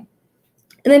infertile.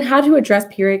 And then how to address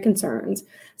period concerns.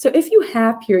 So if you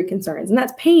have period concerns, and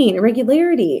that's pain,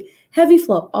 irregularity, heavy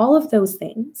flow, all of those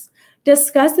things,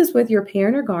 discuss this with your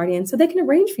parent or guardian so they can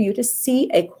arrange for you to see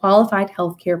a qualified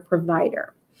healthcare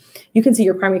provider. You can see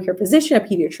your primary care physician, a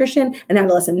pediatrician, an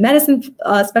adolescent medicine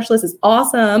specialist is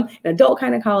awesome, an adult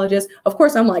gynecologist. Of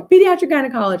course, I'm like pediatric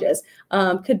gynecologist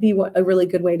could be a really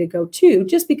good way to go too,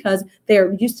 just because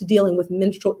they're used to dealing with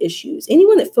menstrual issues.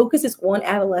 Anyone that focuses on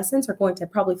adolescents are going to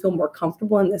probably feel more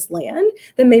comfortable in this land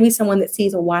than maybe someone that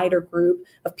sees a wider group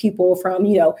of people from,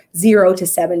 0 to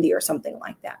 70 or something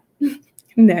like that.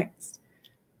 Next.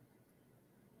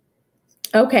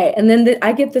 Okay, and then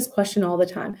I get this question all the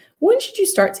time. When should you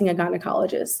start seeing a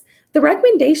gynecologist? The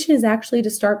recommendation is actually to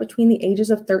start between the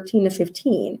ages of 13 to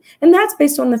 15. And that's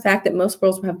based on the fact that most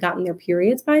girls will have gotten their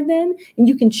periods by then. And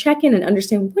you can check in and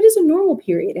understand, what is a normal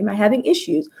period? Am I having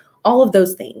issues? All of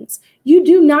those things. You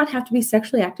do not have to be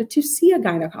sexually active to see a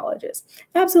gynecologist.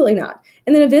 Absolutely not.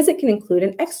 And then a visit can include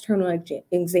an external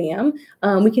exam.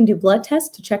 We can do blood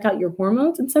tests to check out your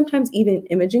hormones and sometimes even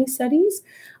imaging studies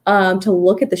to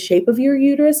look at the shape of your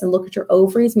uterus and look at your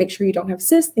ovaries, make sure you don't have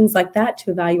cysts, things like that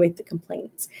to evaluate the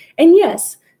complaints. And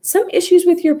yes, some issues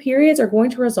with your periods are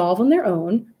going to resolve on their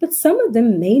own, but some of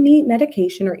them may need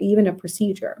medication or even a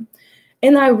procedure.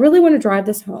 And I really want to drive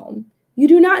this home. You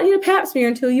do not need a pap smear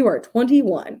until you are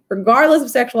 21, regardless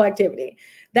of sexual activity.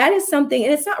 That is something,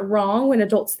 and it's not wrong when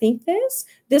adults think this.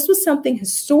 This was something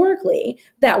historically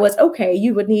that was, okay,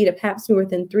 you would need a pap smear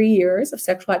within 3 years of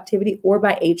sexual activity or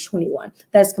by age 21.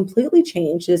 That has completely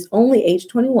changed. It is only age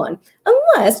 21,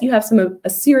 unless you have a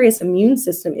serious immune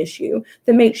system issue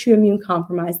that makes you immune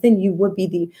compromised, then you would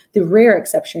be the rare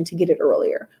exception to get it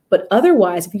earlier. But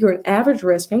otherwise, if you're an average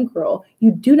risk young girl,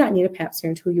 you do not need a pap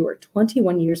smear until you are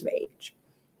 21 years of age.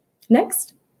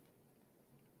 Next.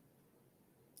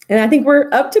 And I think we're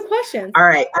up to questions. All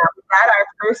right. We got our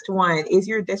first one. Is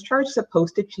your discharge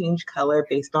supposed to change color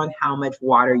based on how much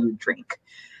water you drink?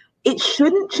 It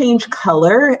shouldn't change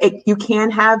color. You can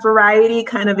have variety,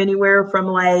 kind of anywhere from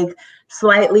like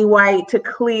slightly white to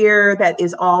clear that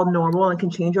is all normal and can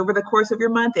change over the course of your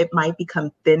month. It might become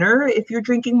thinner if you're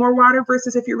drinking more water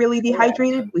versus if you're really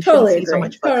dehydrated. We shouldn't see so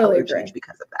much of a color change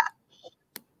because of that.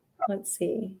 Let's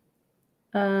see.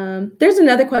 There's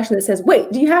another question that says,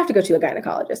 wait, do you have to go to a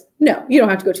gynecologist? No, you don't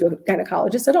have to go to a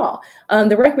gynecologist at all.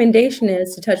 The recommendation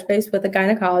is to touch base with a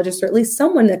gynecologist or at least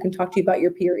someone that can talk to you about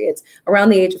your periods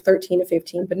around the age of 13 to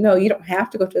 15. But no, you don't have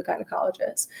to go to a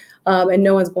gynecologist. And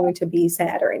no one's going to be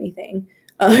sad or anything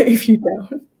if you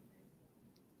don't.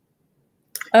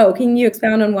 Oh, can you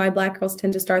expound on why Black girls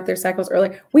tend to start their cycles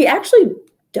early? We actually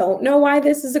don't know why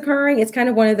this is occurring. It's kind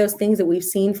of one of those things that we've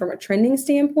seen from a trending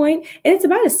standpoint. And it's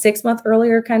about a 6-month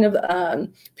earlier kind of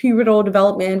pubertal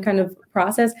development kind of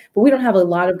process, but we don't have a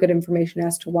lot of good information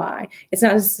as to why. It's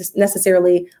not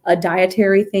necessarily a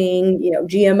dietary thing,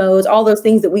 GMOs, all those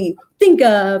things that we think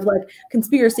of, like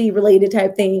conspiracy related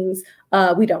type things.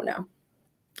 We don't know,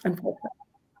 unfortunately.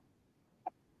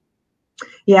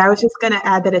 Yeah, I was just going to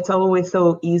add that it's always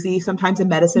so easy sometimes in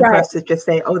medicine for us to just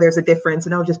say, oh, there's a difference,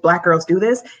 and oh, just Black girls do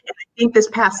this. And I think this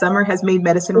past summer has made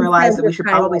medicine realize that we should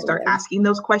probably start asking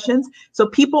those questions. So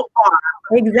people are,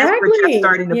 exactly, we're just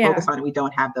starting to focus on it. We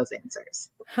don't have those answers.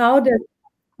 How does,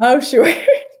 oh, sure.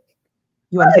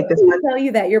 You want to take this one? Tell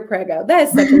you that you're preggo. That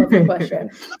is such a lovely question.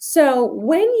 So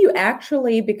when you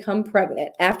actually become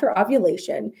pregnant after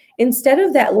ovulation, instead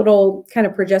of that little kind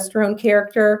of progesterone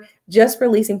character just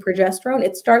releasing progesterone,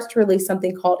 it starts to release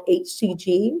something called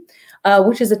HCG,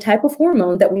 which is a type of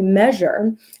hormone that we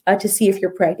measure to see if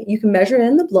you're pregnant. You can measure it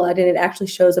in the blood, and it actually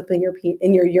shows up in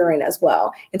your urine as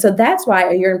well. And so that's why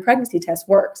a urine pregnancy test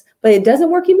works, but it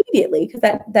doesn't work immediately because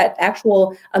that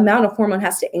actual amount of hormone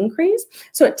has to increase.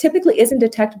 So it typically isn't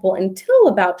detectable until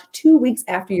about 2 weeks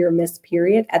after your missed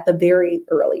period at the very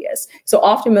earliest. So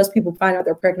often most people find out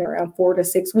they're pregnant around 4 to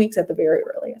 6 weeks at the very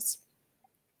earliest.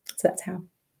 So that's how.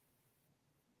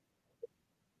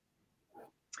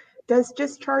 Does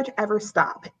discharge ever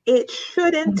stop? It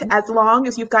shouldn't, as long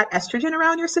as you've got estrogen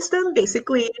around your system,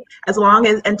 basically, as long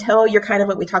as until you're kind of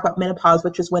what we talk about menopause,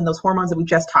 which is when those hormones that we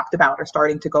just talked about are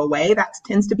starting to go away. That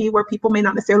tends to be where people may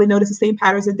not necessarily notice the same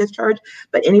patterns in discharge,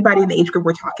 but anybody in the age group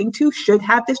we're talking to should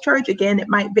have discharge. Again, it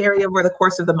might vary over the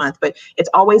course of the month, but it's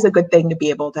always a good thing to be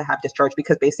able to have discharge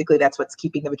because basically that's what's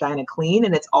keeping the vagina clean,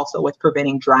 and it's also what's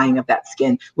preventing drying of that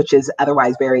skin, which is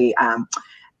otherwise very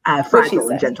fragile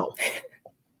and gentle.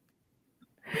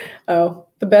 Oh,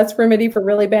 the best remedy for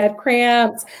really bad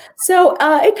cramps. So it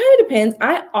kind of depends.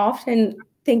 I often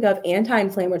think of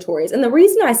anti-inflammatories. And the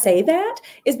reason I say that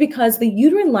is because the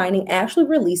uterine lining actually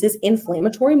releases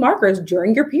inflammatory markers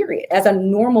during your period as a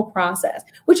normal process,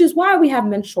 which is why we have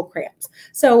menstrual cramps.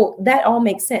 So that all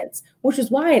makes sense, which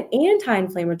is why an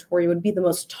anti-inflammatory would be the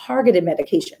most targeted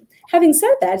medication. Having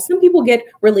said that, some people get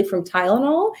relief from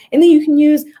Tylenol, and then you can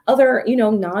use other,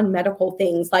 non-medical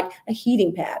things like a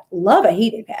heating pad. Love a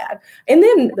heating pad. And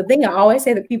then the thing I always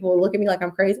say that people look at me like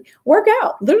I'm crazy, work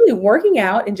out. Literally working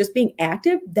out and just being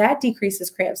active, that decreases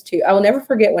cramps too. I will never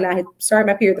forget when I had started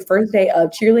my period the first day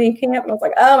of cheerleading camp, and I was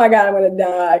like, oh my God, I'm going to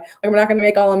die. Like, we're not going to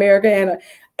make All-America. And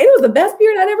it was the best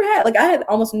period I'd ever had. Like, I had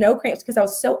almost no cramps because I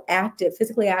was so active,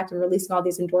 physically active, releasing all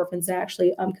these endorphins and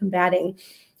actually combating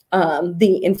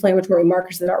the inflammatory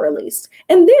markers that are released.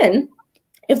 And then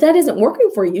if that isn't working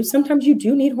for you, sometimes you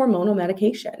do need hormonal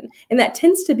medication. And that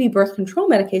tends to be birth control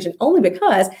medication only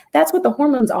because that's what the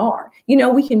hormones are.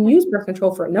 We can use birth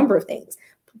control for a number of things.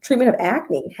 Treatment of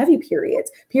acne, heavy periods,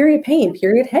 period pain,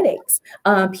 period headaches,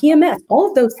 PMS, all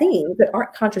of those things that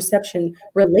aren't contraception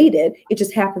related, it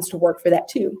just happens to work for that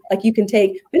too. Like you can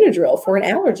take Benadryl for an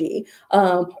allergy,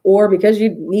 or because you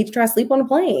need to try to sleep on a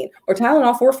plane, or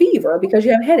Tylenol for a fever because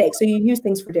you have headaches. So you use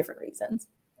things for different reasons.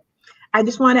 I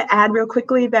just want to add real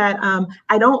quickly that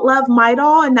I don't love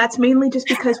Midol, and that's mainly just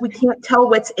because we can't tell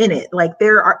what's in it. Like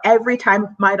every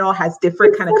time Midol has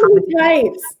different kind of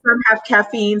combinations. Some have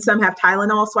caffeine, some have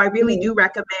Tylenol. So I really do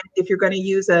recommend if you're going to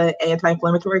use an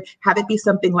anti-inflammatory, have it be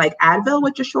something like Advil,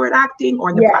 which is short acting,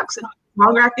 or Naproxen,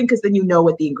 longer acting, because then you know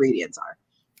what the ingredients are.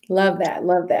 Love that.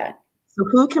 Love that. So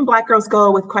who can Black girls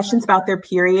go with questions about their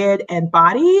period and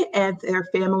body and their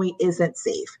family isn't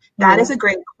safe? That is a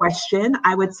great question.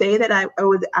 I would say that I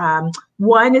would,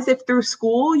 one is if through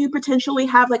school you potentially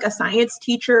have like a science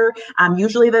teacher.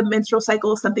 Usually the menstrual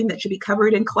cycle is something that should be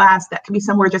covered in class. That can be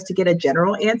somewhere just to get a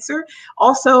general answer.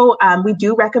 Also, we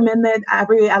do recommend that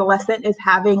every adolescent is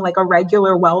having like a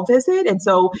regular well visit. And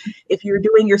so if you're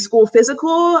doing your school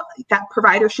physical, that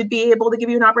provider should be able to give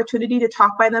you an opportunity to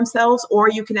talk by themselves, or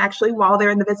you can actually, while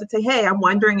they're in the visit, say, hey, I'm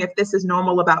wondering if this is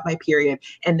normal about my period,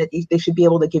 and that they should be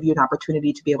able to give you an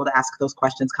opportunity to be able to ask those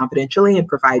questions confidentially and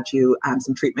provide you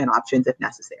some treatment options if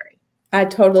necessary. I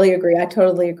totally agree. I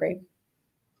totally agree.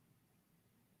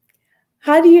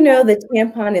 How do you know the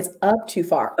tampon is up too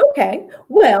far? Okay,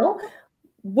 well,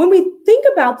 when we think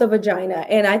about the vagina,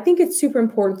 and I think it's super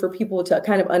important for people to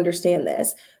kind of understand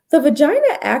this, the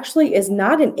vagina actually is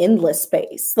not an endless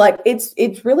space. Like it's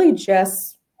really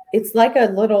just, it's like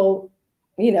a little,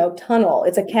 tunnel.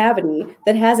 It's a cavity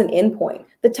that has an endpoint.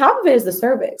 The top of it is the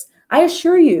cervix. I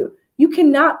assure you, you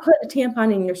cannot put a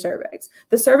tampon in your cervix.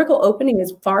 The cervical opening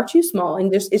is far too small,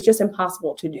 and it's just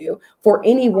impossible to do for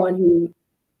anyone who,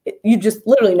 you just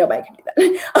literally nobody can do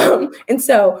that. And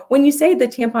so when you say the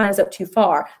tampon is up too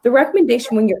far, the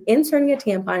recommendation when you're inserting a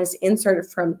tampon is to insert it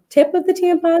from tip of the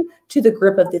tampon to the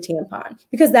grip of the tampon,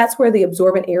 because that's where the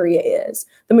absorbent area is.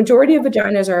 The majority of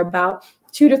vaginas are about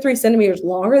 2 to 3 centimeters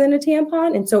longer than a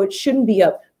tampon, and so it shouldn't be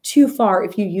up too far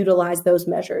if you utilize those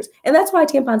measures. And that's why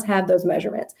tampons have those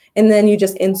measurements. And then you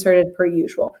just insert it per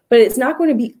usual. But it's not going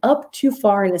to be up too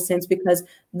far in a sense because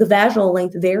the vaginal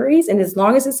length varies. And as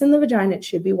long as it's in the vagina, it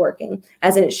should be working,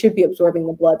 as in it should be absorbing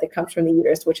the blood that comes from the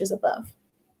uterus, which is above.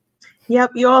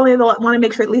 Yep, you only want to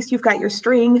make sure at least you've got your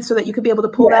string so that you could be able to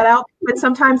pull that out. But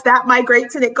sometimes that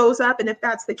migrates and it goes up. And if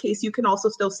that's the case, you can also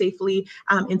still safely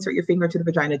insert your finger to the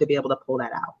vagina to be able to pull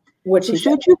that out. So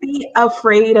should you be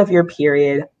afraid of your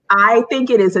period? I think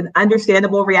it is an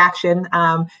understandable reaction.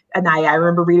 And I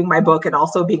remember reading my book and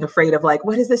also being afraid of like,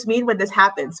 what does this mean when this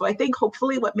happens? So I think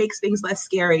hopefully what makes things less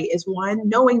scary is one,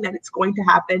 knowing that it's going to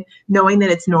happen, knowing that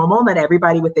it's normal, that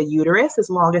everybody with a uterus, as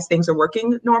long as things are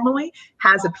working normally,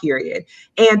 has a period.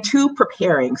 And two,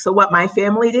 preparing. So what my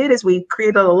family did is we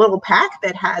created a little pack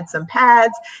that had some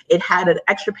pads. It had an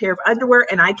extra pair of underwear,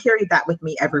 and I carried that with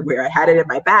me everywhere. I had it in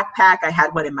my backpack. I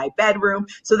had one in my bedroom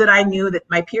so that I knew that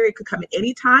my period could come at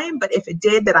any time, but if it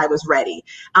did, that I was ready.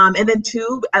 And then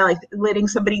two, I like letting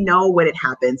somebody know when it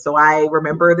happened. So I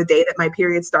remember the day that my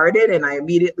period started, and I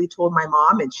immediately told my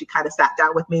mom, and she kind of sat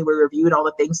down with me. We reviewed all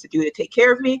the things to do to take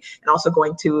care of me, and also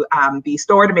going to the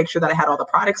store to make sure that I had all the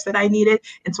products that I needed.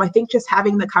 And so I think just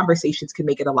having the conversations can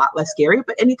make it a lot less scary.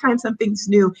 But anytime something's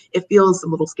new, it feels a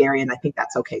little scary, and I think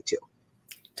that's okay too.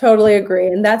 Totally agree.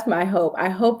 And that's my hope. I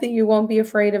hope that you won't be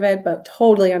afraid of it, but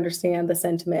totally understand the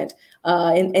sentiment.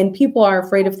 And people are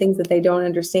afraid of things that they don't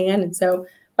understand. And so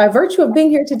by virtue of being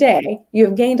here today, you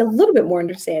have gained a little bit more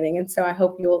understanding. And so I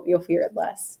hope you'll fear it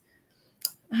less.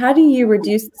 How do you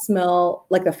reduce the smell,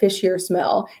 like the fishier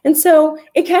smell? And so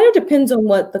it kind of depends on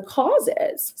what the cause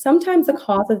is. Sometimes the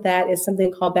cause of that is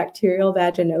something called bacterial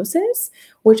vaginosis,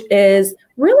 which is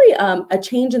really a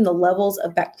change in the levels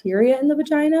of bacteria in the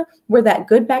vagina, where that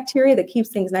good bacteria that keeps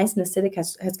things nice and acidic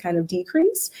has kind of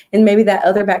decreased. And maybe that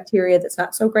other bacteria that's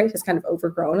not so great has kind of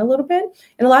overgrown a little bit.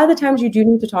 And a lot of the times you do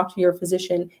need to talk to your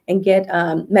physician and get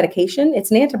medication. It's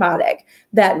an antibiotic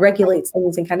that regulates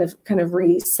things and kind of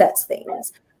resets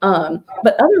things.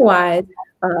 But otherwise,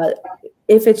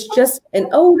 if it's just an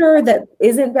odor that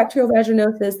isn't bacterial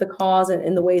vaginosis, the cause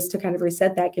and the ways to kind of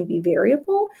reset that can be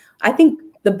variable. I think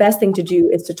the best thing to do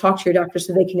is to talk to your doctor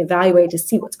so they can evaluate to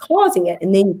see what's causing it,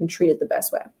 and then you can treat it the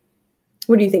best way.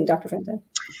 What do you think, Dr. Fenton?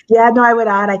 Yeah, no, I would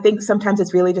add, I think sometimes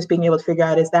it's really just being able to figure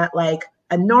out, is that like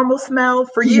a normal smell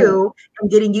for you, and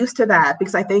getting used to that?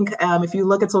 Because I think if you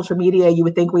look at social media, you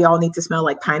would think we all need to smell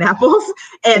like pineapples.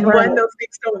 And one, those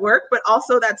things don't work, but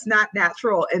also that's not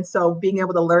natural. And so being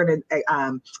able to learn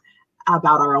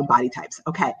about our own body types.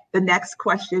 Okay, the next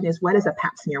question is, what is a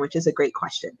pap smear? Which is a great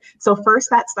question. So first,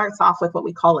 that starts off with what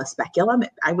we call a speculum.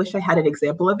 I wish I had an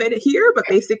example of it here, but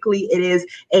basically it is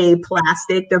a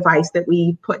plastic device that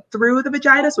we put through the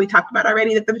vagina. So we talked about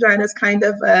already that the vagina is kind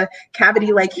of a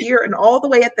cavity like here, and all the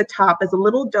way at the top is a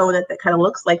little donut that kind of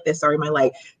looks like this. Sorry, my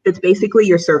light. It's basically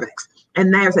your cervix.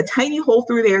 And there's a tiny hole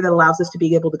through there that allows us to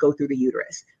be able to go through the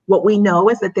uterus. What we know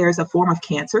is that there's a form of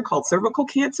cancer called cervical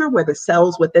cancer, where the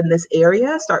cells within this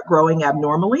area start growing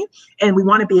abnormally. And we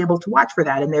want to be able to watch for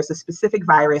that. And there's a specific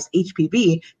virus,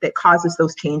 HPV, that causes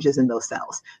those changes in those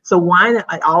cells. So one,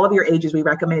 at all of your ages, we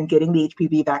recommend getting the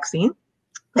HPV vaccine.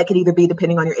 That could either be,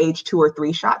 depending on your age, 2 or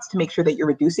 3 shots to make sure that you're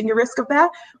reducing your risk of that.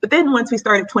 But then once we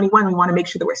start at 21, we want to make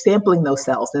sure that we're sampling those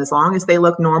cells. And as long as they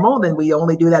look normal, then we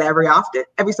only do that every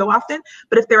so often.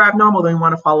 But if they're abnormal, then we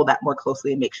want to follow that more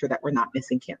closely and make sure that we're not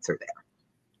missing cancer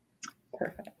there.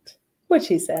 Perfect. What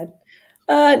she said.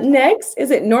 Next, is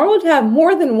it normal to have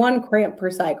more than one cramp per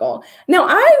cycle? Now,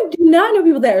 I do not know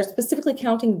people that are specifically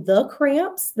counting the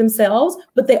cramps themselves,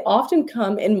 but they often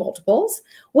come in multiples.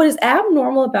 What is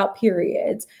abnormal about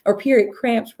periods, or period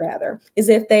cramps rather, is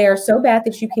if they are so bad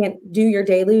that you can't do your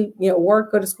daily,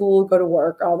 work, go to school, go to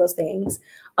work, all those things.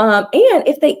 And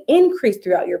if they increase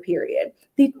throughout your period.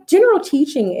 The general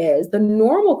teaching is the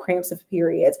normal cramps of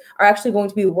periods are actually going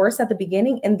to be worse at the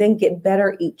beginning and then get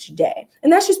better each day.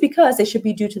 And that's just because they should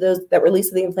be due to that release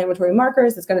of the inflammatory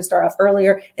markers that's going to start off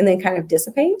earlier and then kind of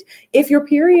dissipate. If your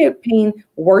period pain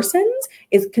worsens,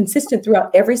 is consistent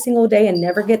throughout every single day and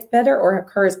never gets better or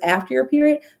occurs after your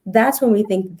period, that's when we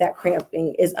think that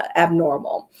cramping is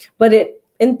abnormal. But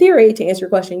in theory, to answer your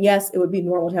question, yes, it would be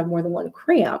normal to have more than one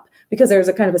cramp because there's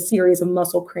a kind of a series of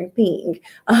muscle cramping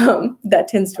that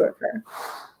tends to occur.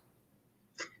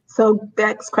 So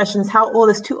next question is, how old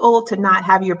is too old to not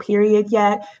have your period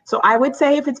yet? So I would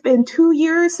say if it's been 2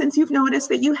 years since you've noticed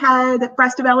that you had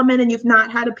breast development and you've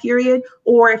not had a period,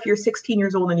 or if you're 16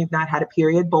 years old and you've not had a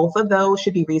period, both of those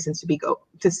should be reasons to go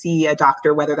to see a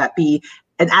doctor, whether that be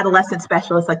an adolescent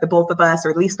specialist like the both of us,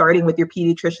 or at least starting with your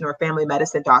pediatrician or family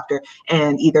medicine doctor,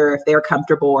 and either if they're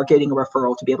comfortable or getting a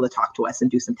referral to be able to talk to us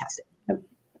and do some testing.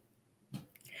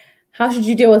 How should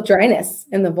you deal with dryness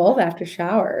in the vulva after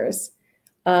showers?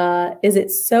 Is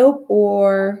it soap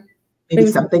or maybe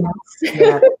something else?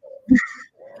 Yeah.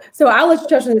 So I'll let you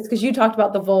touch on this because you talked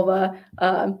about the vulva.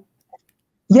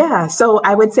 Yeah, so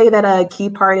I would say that a key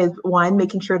part is one,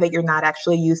 making sure that you're not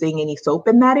actually using any soap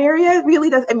in that area. It really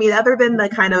does. I mean, other than the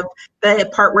kind of the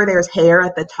part where there's hair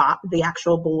at the top, the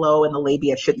actual below and the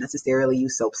labia shouldn't necessarily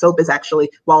use soap. Soap is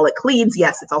actually, while it cleans,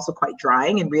 yes, it's also quite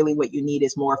drying. And really what you need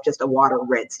is more of just a water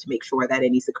rinse to make sure that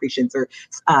any secretions or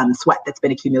sweat that's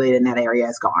been accumulated in that area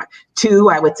is gone. Two,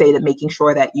 I would say that making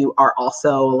sure that you are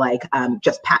also like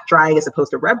just pat drying as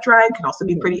opposed to rub drying can also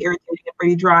be pretty irritating and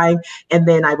pretty drying. And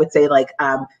then I would say like,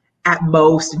 at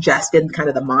most, just in kind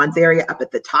of the mons area up at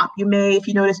the top, you may, if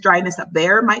you notice dryness up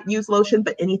there, might use lotion,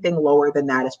 but anything lower than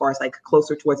that, as far as like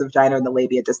closer towards the vagina and the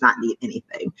labia, does not need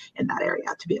anything in that area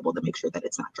to be able to make sure that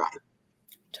it's not dry.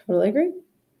 Totally agree.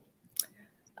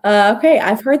 Okay,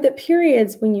 I've heard that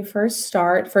periods, when you first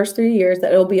start, first 3 years,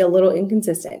 that it'll be a little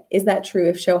inconsistent. Is that true?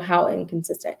 If so, how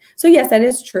inconsistent? So yes, that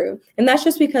is true. And that's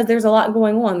just because there's a lot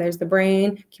going on. There's the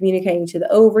brain communicating to the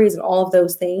ovaries and all of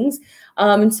those things.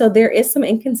 And so there is some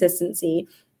inconsistency.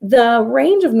 The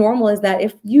range of normal is that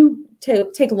if you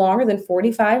take longer than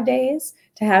 45 days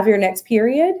to have your next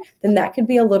period, then that could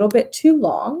be a little bit too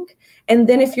long. And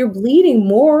then if you're bleeding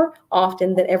more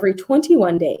often than every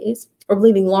 21 days or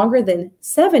bleeding longer than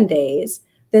 7 days,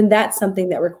 then that's something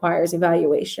that requires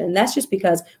evaluation. And that's just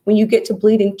because when you get to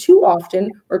bleeding too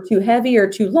often or too heavy or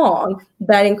too long,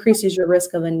 that increases your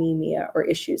risk of anemia or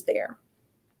issues there.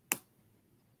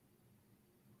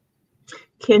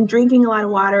 Can drinking a lot of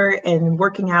water and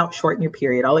working out shorten your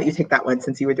period? I'll let you take that one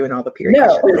since you were doing all the period.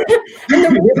 No.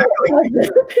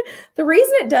 The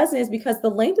reason it doesn't is because the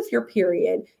length of your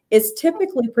period is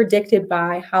typically predicted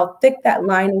by how thick that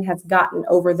lining has gotten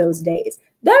over those days.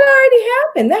 That already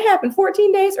happened. That happened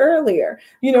 14 days earlier,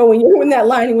 you know, when that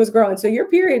lining was growing. So your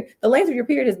period, the length of your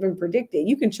period has been predicted.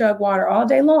 You can chug water all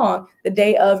day long the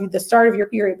day of the start of your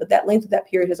period, but that length of that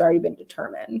period has already been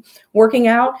determined. Working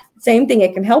out, same thing.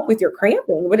 It can help with your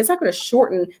cramping, but it's not going to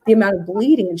shorten the amount of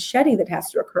bleeding and shedding that has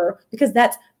to occur because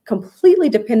that's completely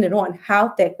dependent on how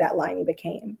thick that lining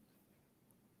became.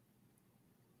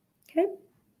 Okay.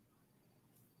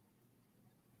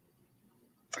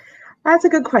 That's a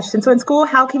good question. So in school,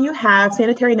 how can you have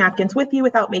sanitary napkins with you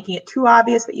without making it too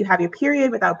obvious that you have your period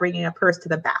without bringing a purse to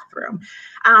the bathroom?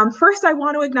 First, I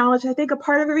want to acknowledge, I think a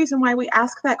part of the reason why we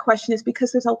ask that question is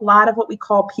because there's a lot of what we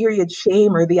call period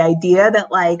shame, or the idea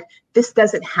that like this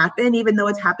doesn't happen, even though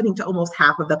it's happening to almost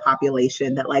half of the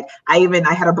population. That like, I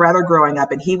had a brother growing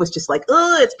up and he was just like,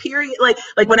 oh, it's period. Like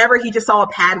whenever he just saw a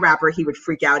pad wrapper, he would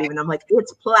freak out. Even I'm like,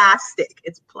 it's plastic.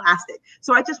 It's plastic.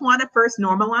 So I just want to first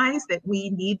normalize that we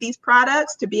need these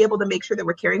products to be able to make sure that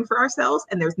we're caring for ourselves,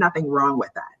 and there's nothing wrong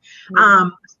with that. Mm-hmm.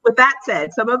 With that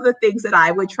said, some of the things that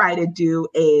I would try to do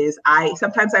is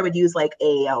sometimes I would use like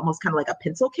almost kind of like a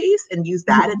pencil case and use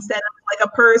that mm-hmm. instead of like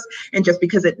a purse. And just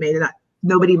because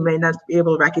nobody may not be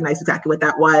able to recognize exactly what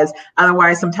that was.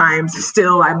 Otherwise, sometimes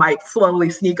still I might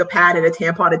slowly sneak a pad and a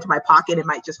tampon into my pocket and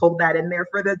might just hold that in there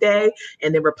for the day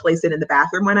and then replace it in the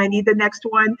bathroom when I need the next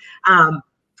one.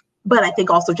 But I think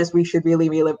also just we should really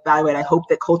evaluate. I hope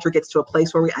that culture gets to a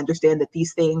place where we understand that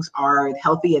these things are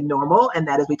healthy and normal, and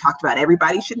that, as we talked about,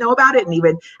 everybody should know about it. And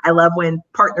even I love when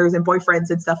partners and boyfriends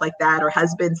and stuff like that, or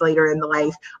husbands later in the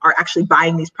life, are actually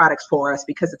buying these products for us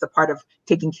because it's a part of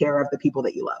taking care of the people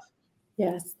that you love.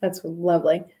 Yes, that's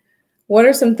lovely. What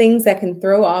are some things that can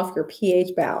throw off your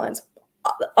pH balance?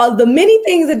 The many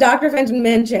things that Dr. Fenton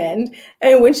mentioned,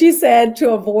 and when she said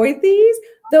to avoid these,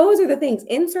 those are the things.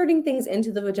 Inserting things into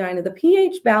the vagina. The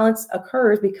pH balance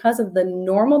occurs because of the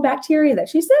normal bacteria that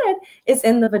she said is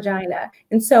in the vagina.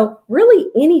 And so really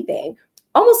anything,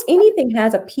 almost anything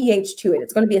has a pH to it.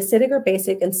 It's going to be acidic or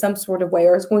basic in some sort of way,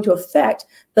 or it's going to affect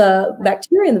the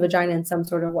bacteria in the vagina in some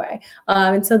sort of way.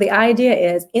 And so the idea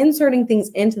is inserting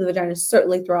things into the vagina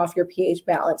certainly throw off your pH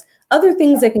balance. Other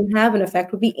things that can have an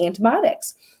effect would be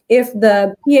antibiotics. If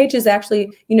the pH is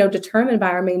actually, determined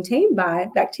by or maintained by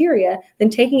bacteria, then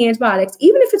taking antibiotics,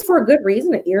 even if it's for a good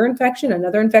reason, an ear infection,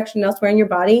 another infection elsewhere in your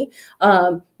body,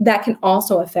 that can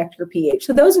also affect your pH.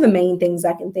 So those are the main things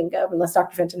I can think of, unless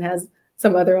Dr. Fenton has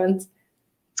some other ones.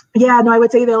 Yeah, no, I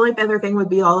would say the only other thing would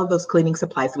be all of those cleaning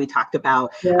supplies that we talked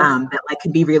about, that like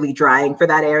can be really drying for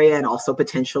that area, and also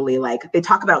potentially like they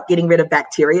talk about getting rid of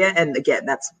bacteria. And again,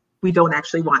 we don't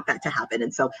actually want that to happen.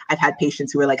 And so I've had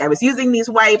patients who are like, I was using these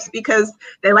wipes because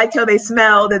they liked how they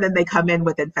smelled, and then they come in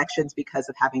with infections because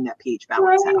of having that pH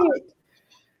balance. Right.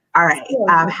 All right.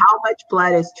 How much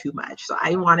blood is too much? So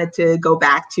I wanted to go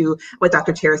back to what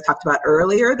Dr. Charis talked about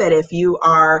earlier, that if you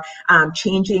are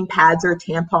changing pads or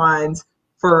tampons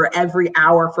for every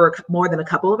hour for more than a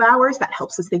couple of hours, that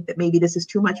helps us think that maybe this is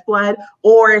too much blood.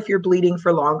 Or if you're bleeding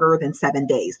for longer than 7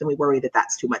 days, then we worry that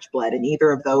that's too much blood. And either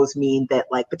of those mean that,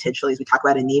 like, potentially, as we talk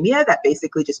about anemia, that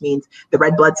basically just means the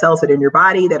red blood cells that are in your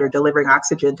body that are delivering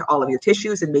oxygen to all of your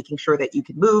tissues and making sure that you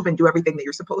can move and do everything that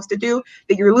you're supposed to do,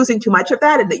 that you're losing too much of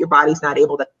that and that your body's not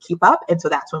able to keep up. And so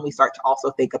that's when we start to also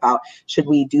think about, should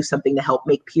we do something to help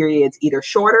make periods either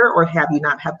shorter or have you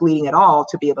not have bleeding at all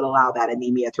to be able to allow that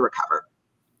anemia to recover?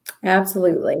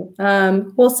 Absolutely.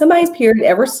 Will somebody's period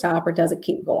ever stop, or does it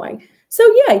keep going? So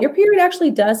yeah, your period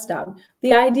actually does stop.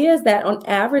 The idea is that on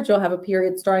average, you'll have a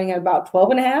period starting at about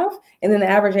 12 and a half, and then the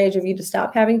average age of you to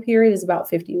stop having period is about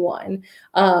 51.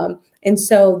 And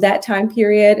so that time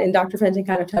period, and Dr. Fenton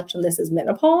kind of touched on this, is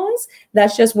menopause.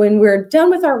 That's just when we're done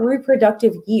with our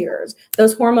reproductive years.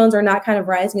 Those hormones are not kind of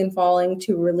rising and falling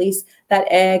to release that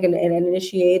egg and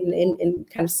initiate and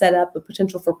kind of set up the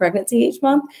potential for pregnancy each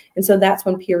month. And so that's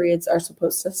when periods are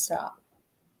supposed to stop.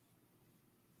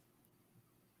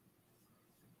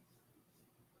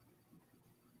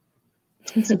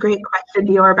 It's a great question,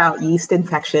 Dior, about yeast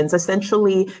infections.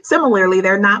 Essentially, similarly,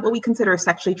 they're not what we consider a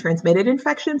sexually transmitted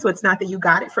infection. So it's not that you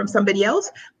got it from somebody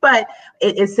else, but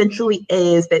it essentially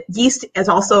is that yeast is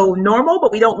also normal,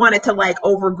 but we don't want it to like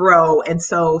overgrow. And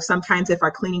so sometimes if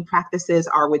our cleaning practices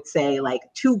are, would say, like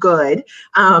too good,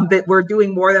 that we're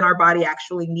doing more than our body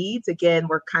actually needs, again,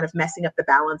 we're kind of messing up the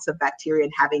balance of bacteria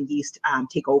and having yeast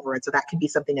take over. And so that can be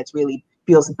something that's really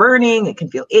feels burning, it can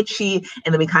feel itchy,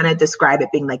 and then we kind of describe it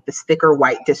being like this thicker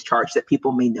white discharge that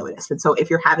people may notice. And so if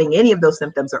you're having any of those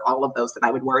symptoms or all of those, then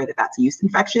I would worry that that's a yeast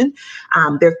infection.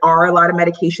 There are a lot of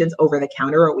medications over the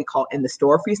counter, or what we call in the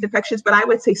store for yeast infections, but I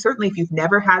would say certainly if you've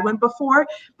never had one before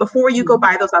you go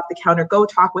buy those off the counter, go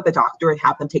talk with a doctor and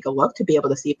have them take a look to be able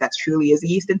to see if that truly is a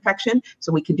yeast infection.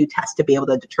 So we can do tests to be able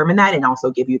to determine that and also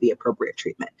give you the appropriate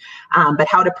treatment. But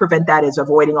how to prevent that is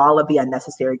avoiding all of the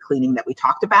unnecessary cleaning that we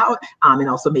talked about, and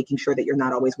also making sure that you're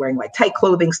not always wearing like tight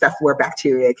clothing, stuff where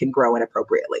bacteria can grow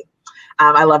inappropriately.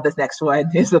 I love this next one.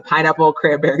 Is the pineapple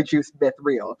cranberry juice myth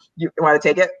real? You want to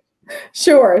take it?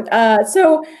 Sure.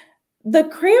 So the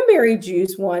cranberry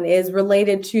juice one is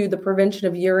related to the prevention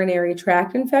of urinary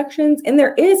tract infections. And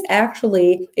there is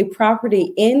actually a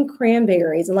property in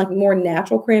cranberries and like more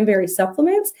natural cranberry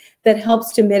supplements that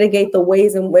helps to mitigate the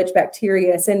ways in which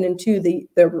bacteria ascend into the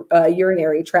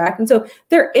urinary tract. And so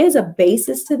there is a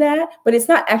basis to that, but it's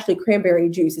not actually cranberry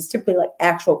juice. It's typically like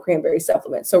actual cranberry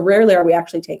supplements. So rarely are we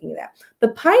actually taking that. The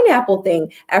pineapple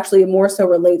thing actually more so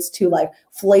relates to like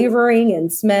flavoring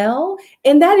and smell.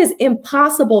 And that is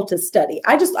impossible to study.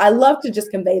 I love to just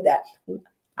convey that.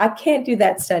 I can't do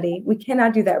that study. We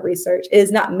cannot do that research. It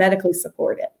is not medically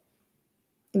supported.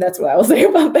 And that's what I will say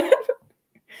about that.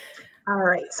 All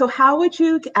right. So how would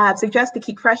you suggest to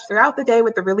keep fresh throughout the day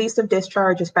with the release of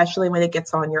discharge, especially when it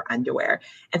gets on your underwear?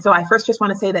 And so I first just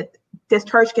want to say that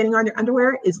discharge getting on your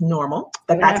underwear is normal,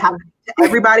 that's happening to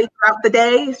everybody throughout the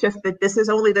day. It's just that this is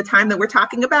only the time that we're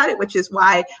talking about it, which is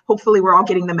why hopefully we're all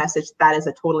getting the message that is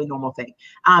a totally normal thing.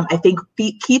 I think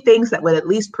the key things that would at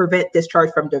least prevent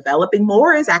discharge from developing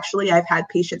more is actually, I've had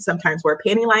patients sometimes wear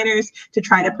panty liners to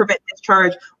try to prevent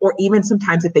discharge, or even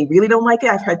sometimes if they really don't like it,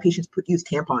 I've had patients use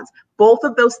tampons. Both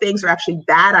of those things are actually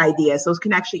bad ideas. Those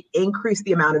can actually increase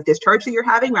the amount of discharge that you're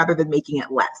having rather than making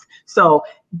it less. So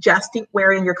just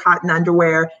wearing your cotton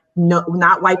underwear,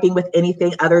 not wiping with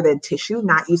anything other than tissue,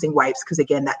 not using wipes, because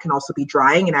again, that can also be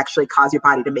drying and actually cause your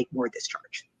body to make more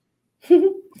discharge.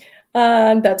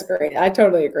 That's great. I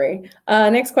totally agree.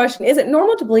 Next question. Is it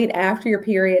normal to bleed after your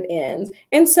period ends?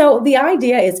 And so the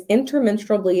idea is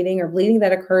intermenstrual bleeding, or bleeding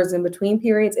that occurs in between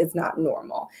periods, is not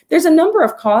normal. There's a number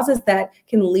of causes that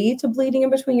can lead to bleeding in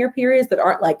between your periods that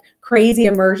aren't like crazy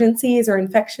emergencies or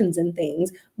infections and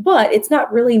things, but it's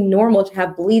not really normal to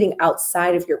have bleeding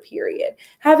outside of your period.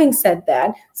 Having said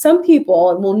that, some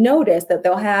people will notice that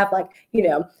they'll have like,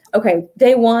 okay,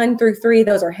 day 1 through 3,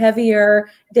 those are heavier.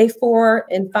 Day 4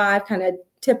 and 5 kind of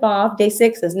tip off. Day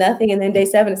 6 is nothing. And then day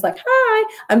 7, it's like,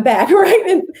 hi, I'm back, right?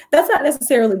 And that's not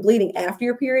necessarily bleeding after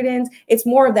your period ends. It's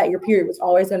more of that your period was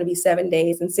always going to be 7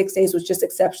 days, and 6 days was just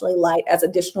exceptionally light as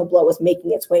additional blood was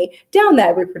making its way down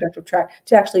that reproductive tract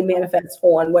to actually manifest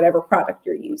on whatever product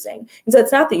you're using. And so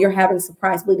it's not that you're having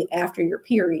surprise bleeding after your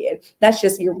period. That's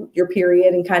just your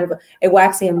period and kind of a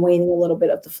waxing and waning a little bit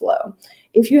of the flow.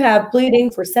 If you have bleeding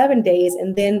for 7 days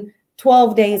and then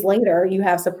 12 days later, you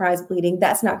have surprise bleeding,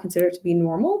 that's not considered to be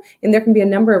normal. And there can be a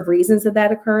number of reasons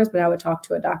that occurs, but I would talk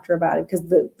to a doctor about it because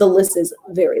the list is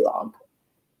very long.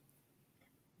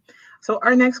 So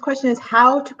our next question is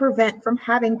how to prevent from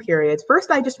having periods. First,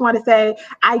 I just want to say,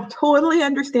 I totally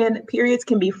understand that periods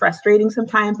can be frustrating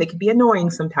sometimes. They can be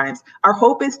annoying sometimes. Our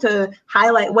hope is to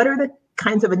highlight what are the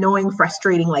kinds of annoying,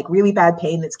 frustrating, like really bad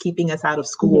pain that's keeping us out of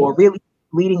school, or really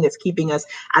bleeding that's keeping us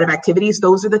out of activities.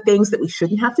 Those are the things that we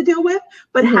shouldn't have to deal with.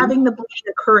 But having the bleeding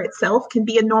occur itself can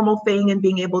be a normal thing, and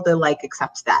being able to like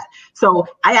accept that. So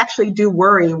I actually do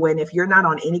worry when, if you're not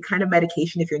on any kind of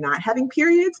medication, if you're not having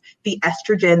periods, the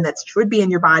estrogen that should be in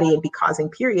your body and be causing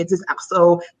periods is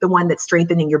also the one that's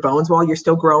strengthening your bones while you're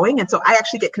still growing. And so I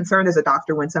actually get concerned as a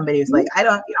doctor when somebody is like,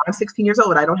 I'm 16 years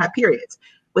old, I don't have periods.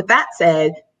 With that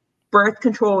said, birth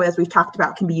control, as we've talked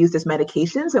about, can be used as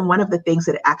medications. And one of the things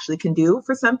that it actually can do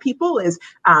for some people is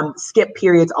skip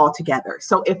periods altogether.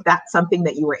 So if that's something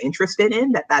that you were interested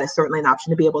in, that is certainly an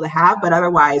option to be able to have. But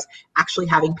otherwise, actually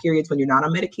having periods when you're not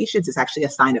on medications is actually a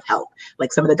sign of health.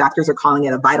 Like some of the doctors are calling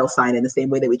it a vital sign, in the same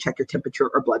way that we check your temperature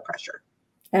or blood pressure.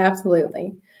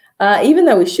 Absolutely. Even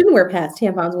though we shouldn't wear pads,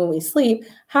 tampons when we sleep,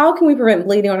 how can we prevent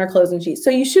bleeding on our clothes and sheets? So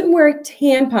you shouldn't wear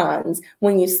tampons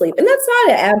when you sleep. And that's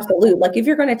not an absolute. Like if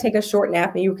you're going to take a short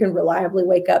nap and you can reliably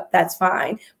wake up, that's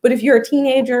fine. But if you're a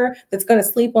teenager that's going to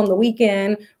sleep on the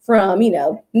weekend from,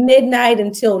 midnight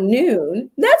until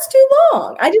noon, that's too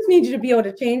long. I just need you to be able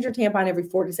to change your tampon every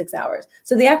 4 to 6 hours.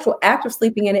 So the actual act of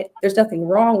sleeping in it, there's nothing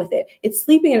wrong with it. It's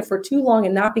sleeping in it for too long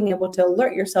and not being able to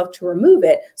alert yourself to remove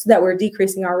it, so that we're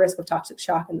decreasing our risk of toxic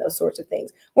shock and those sorts of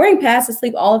things. Wearing pads to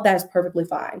sleep, all of that is perfectly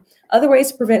fine. Other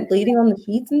ways to prevent bleeding on the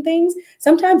sheets and things,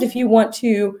 sometimes if you want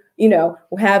to,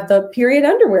 have the period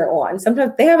underwear on,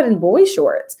 sometimes they have it in boy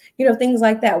shorts, things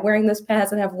like that. Wearing those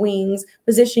pads that have wings,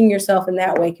 positioning yourself in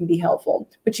that way can be helpful.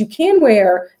 But you can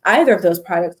wear either of those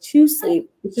products to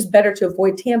sleep. It's just better to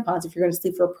avoid tampons if you're going to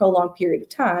sleep for a prolonged period of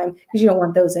time, because you don't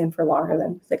want those in for longer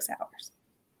than 6 hours.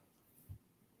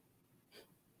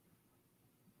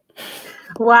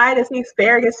 Why does the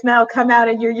asparagus smell come out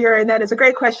in your urine? That is a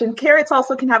great question. Carrots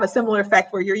also can have a similar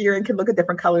effect, where your urine can look a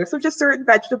different color. So just certain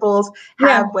vegetables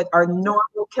have what are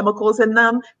normal chemicals in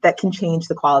them that can change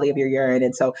the quality of your urine.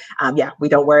 And so, we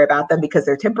don't worry about them because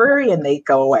they're temporary and they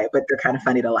go away, but they're kind of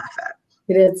funny to laugh at.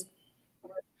 It is.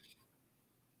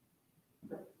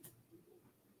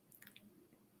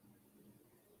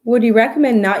 Would you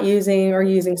recommend not using or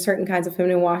using certain kinds of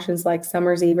feminine washes like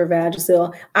Summer's Eve or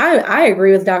Vagisil? I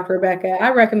agree with Dr. Rebekah.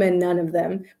 I recommend none of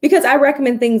them, because I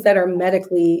recommend things that are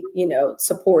medically,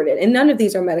 supported, and none of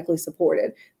these are medically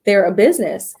supported. They're a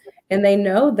business, and they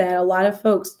know that a lot of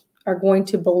folks are going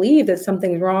to believe that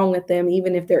something's wrong with them,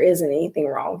 even if there isn't anything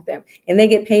wrong with them, and they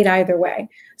get paid either way.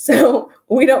 So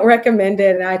we don't recommend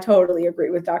it, and I totally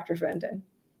agree with Dr. Fenton.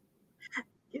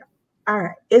 All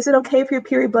right. Is it okay for your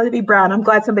period blood to be brown? I'm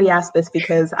glad somebody asked this,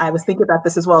 because I was thinking about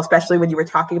this as well, especially when you were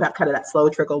talking about kind of that slow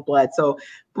trickle blood. So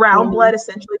brown blood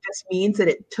essentially just means that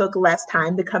it took less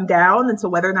time to come down. And so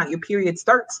whether or not your period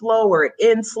starts slow or it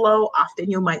ends slow, often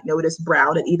you might notice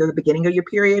brown at either the beginning of your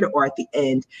period or at the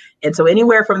end. And so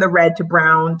anywhere from the red to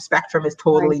brown spectrum is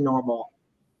totally normal.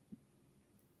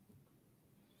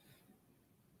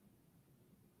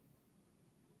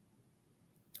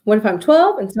 What if I'm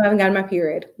 12 and still haven't gotten my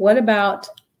period? What about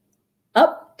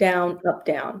up, down, up,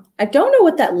 down? I don't know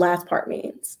what that last part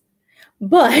means,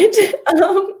 but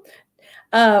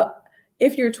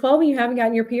if you're 12 and you haven't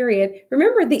gotten your period,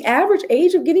 remember the average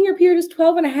age of getting your period is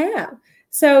 12 and a half.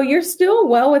 So you're still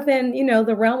well within,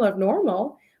 the realm of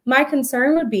normal. My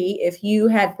concern would be if you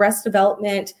had breast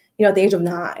development, at the age of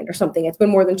 9 or something. It's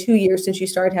been more than 2 years since you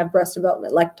started to have breast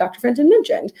development, like Dr. Fenton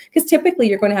mentioned, because typically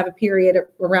you're going to have a period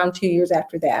around 2 years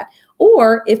after that.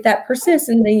 Or if that persists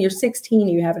and then you're 16 and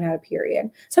you haven't had a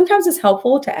period. Sometimes it's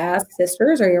helpful to ask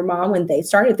sisters or your mom when they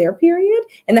started their period,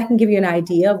 and that can give you an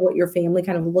idea of what your family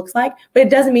kind of looks like. But it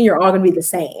doesn't mean you're all going to be the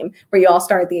same, where you all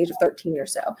start at the age of 13 or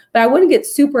so. But I wouldn't get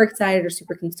super excited or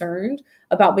super concerned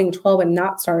about being 12 and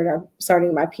not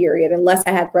starting my period unless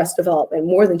I had breast development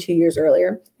more than 2 years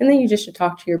earlier. And then you just should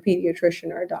talk to your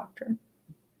pediatrician or a doctor.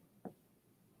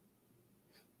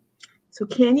 So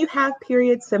can you have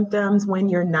period symptoms when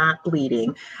you're not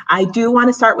bleeding? I do want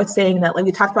to start with saying that, like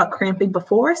we talked about cramping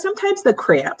before, sometimes the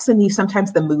cramps and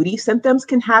sometimes the moody symptoms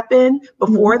can happen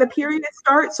before the period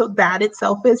starts. So that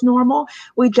itself is normal.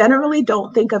 We generally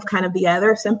don't think of kind of the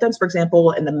other symptoms, for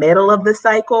example, in the middle of the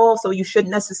cycle. So you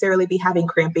shouldn't necessarily be having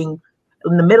cramping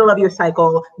in the middle of your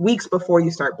cycle, weeks before you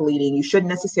start bleeding. You shouldn't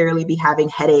necessarily be having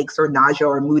headaches or nausea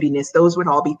or moodiness. Those would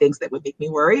all be things that would make me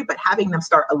worry, but having them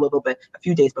start a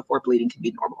few days before bleeding can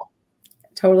be normal.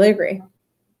 Totally agree.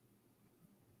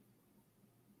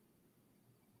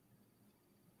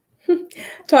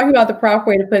 Talking about the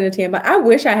proper way to put in a tampon. I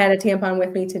wish I had a tampon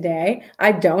with me today.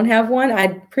 I don't have one.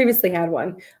 I previously had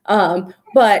one.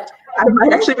 But I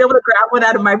might actually be able to grab one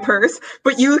out of my purse,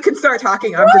 but you can start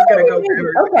talking. I'm just going to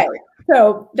go. Okay.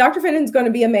 So Dr. Fenton's going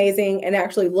to be amazing and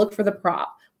actually look for the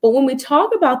prop. But when we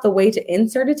talk about the way to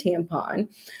insert a tampon,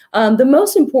 the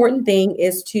most important thing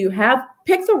is to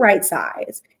pick the right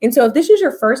size. And so if this is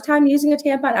your first time using a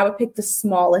tampon, I would pick the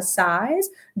smallest size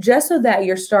just so that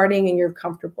you're starting and you're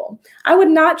comfortable. I would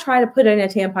not try to put in a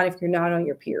tampon if you're not on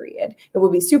your period. It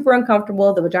would be super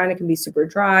uncomfortable. The vagina can be super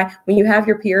dry. When you have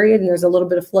your period and there's a little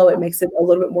bit of flow, it makes it a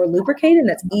little bit more lubricated and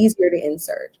that's easier to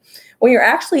insert. When you're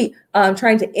actually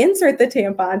trying to insert the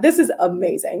tampon, this is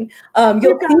amazing. You'll see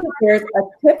that there's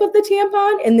a tip of the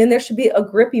tampon and then there should be a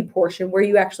grippy portion where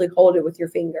you actually hold it with your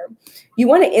finger. You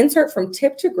want to insert from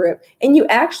tip to grip, and you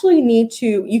actually need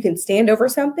to, you can stand over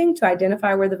something to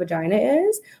identify where the vagina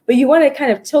is, but you want to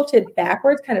kind of tilt it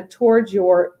backwards, kind of towards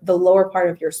the lower part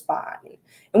of your spine.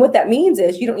 And what that means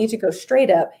is you don't need to go straight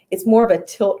up. It's more of a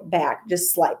tilt back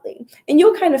just slightly. And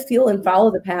you'll kind of feel and follow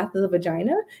the path of the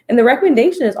vagina. And the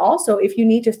recommendation is also if you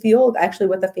need to feel actually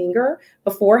with a finger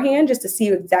beforehand just to see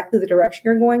exactly the direction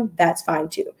you're going, that's fine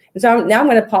too. And so now I'm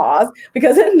going to pause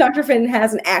because Dr. Fenton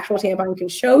has an actual tampon and can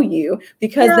show you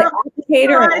because the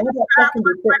applicator and all of that stuff can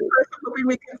be pretty. Hoping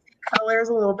we can see colors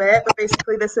a little bit, but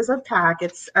basically this is a pack.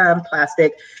 It's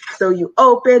plastic. So you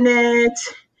open it.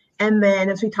 And then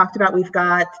as we talked about, we've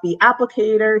got the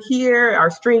applicator here,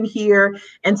 our string here.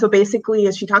 And so basically,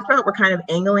 as she talked about, we're kind of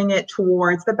angling it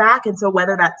towards the back. And so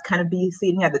whether that's kind of be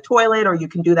seating at the toilet, or you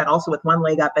can do that also with one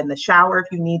leg up in the shower if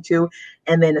you need to.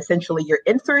 And then essentially you're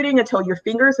inserting until your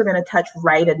fingers are going to touch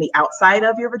right in the outside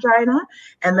of your vagina.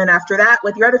 And then after that,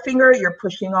 with your other finger, you're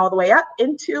pushing all the way up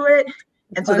into it.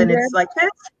 And so then it's like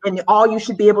this. And all you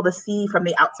should be able to see from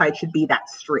the outside should be that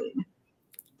string.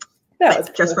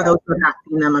 Just for those who have not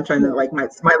seen them, I'm trying to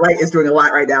my light is doing a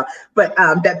lot right now, but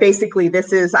that basically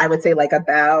this is, I would say, like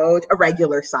about a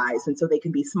regular size. And so they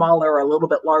can be smaller or a little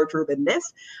bit larger than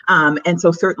this. And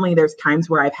so certainly there's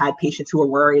times where I've had patients who are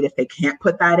worried if they can't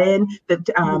put that in, that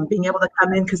being able to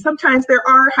come in, because sometimes there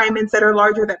are hymens that are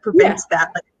larger that prevents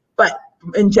that. But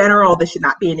in general, this should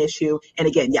not be an issue. And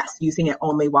again, yes, using it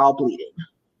only while bleeding.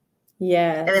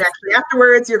 Yeah. And then actually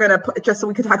afterwards, you're going to put, just so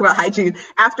we can talk about hygiene,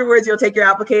 afterwards, you'll take your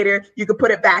applicator, you can put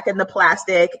it back in the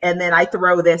plastic, and then I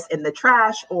throw this in the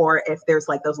trash, or if there's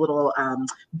like those little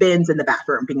bins in the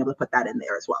bathroom, being able to put that in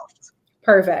there as well.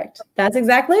 Perfect. That's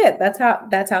exactly it. That's how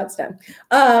it's done.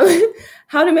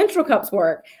 How do menstrual cups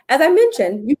work? As I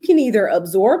mentioned, you can either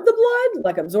absorb the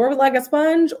blood, absorb it like a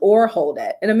sponge, or hold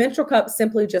it. And a menstrual cup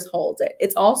simply just holds it.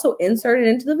 It's also inserted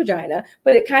into the vagina,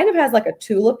 but it kind of has like a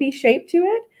tulipy shape to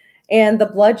it. And the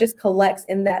blood just collects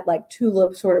in that like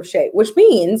tulip sort of shape, which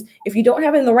means if you don't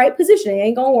have it in the right position, it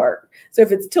ain't gonna work. So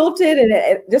if it's tilted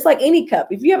and just like any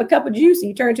cup, if you have a cup of juice and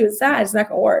you turn it to the side, it's not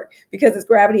gonna work because it's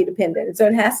gravity dependent. And so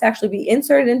it has to actually be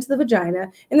inserted into the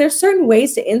vagina. And there's certain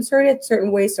ways to insert it,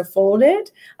 certain ways to fold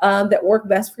it that work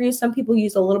best for you. Some people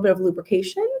use a little bit of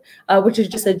lubrication, which is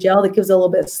just a gel that gives a little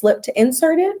bit of slip to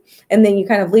insert it. And then you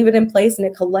kind of leave it in place and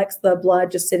it collects the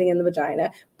blood just sitting in the vagina.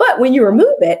 But when you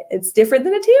remove it, it's different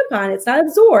than a tampon. It's not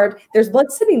absorbed. There's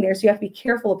blood sitting there, so you have to be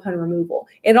careful upon removal.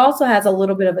 It also has a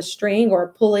little bit of a string or a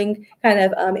pulling kind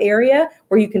of area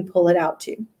where you can pull it out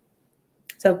too.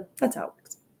 So that's how it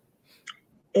works.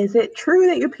 Is it true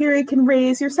that your period can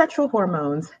raise your sexual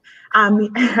hormones? I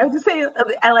would say,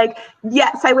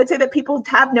 yes, I would say that people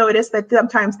have noticed that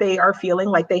sometimes they are feeling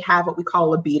like they have what we call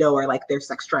libido, or like their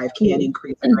sex drive can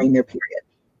increase during their period.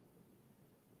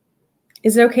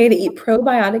 Is it okay to eat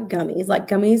probiotic gummies, like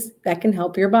gummies that can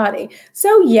help your body?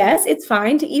 So yes, it's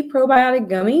fine to eat probiotic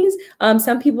gummies.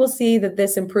 Some people see that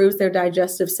this improves their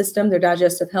digestive system, their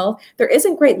digestive health. There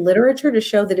isn't great literature to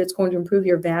show that it's going to improve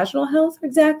your vaginal health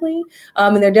exactly.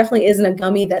 And there definitely isn't a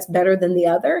gummy that's better than the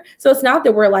other. So it's not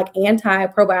that we're like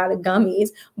anti-probiotic gummies,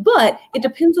 but it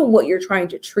depends on what you're trying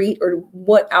to treat or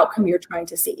what outcome you're trying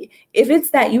to see. If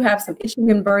it's that you have some itching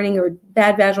and burning or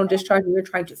bad vaginal discharge and you're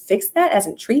trying to fix that as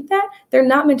in treat that, they're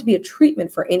not meant to be a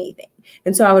treatment for anything.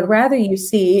 And so I would rather you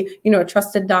see, a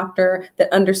trusted doctor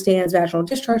that understands vaginal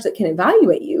discharge that can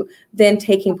evaluate you than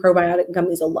taking probiotic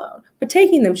gummies alone. But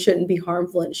taking them shouldn't be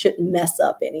harmful and shouldn't mess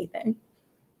up anything.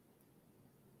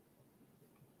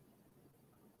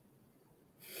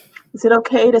 Is it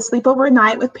okay to sleep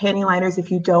overnight with panty liners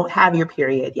if you don't have your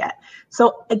period yet?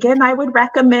 So again, I would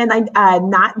recommend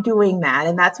not doing that.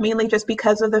 And that's mainly just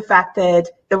because of the fact that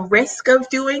the risk of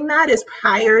doing that is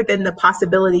higher than the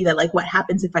possibility that, like, what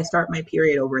happens if I start my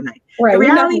period overnight? Right. The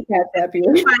reality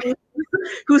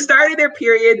who started their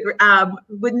period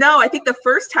would know. I think the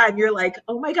first time you're like,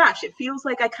 oh my gosh, it feels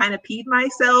like I kind of peed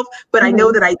myself, but I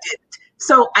know that I didn't.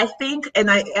 So I think, and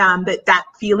that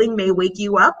feeling may wake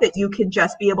you up, that you can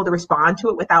just be able to respond to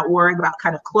it without worrying about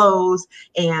kind of clothes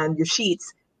and your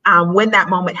sheets when that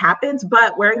moment happens.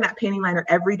 But wearing that panty liner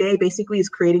every day basically is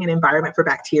creating an environment for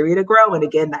bacteria to grow. And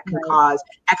again, that can cause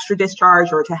extra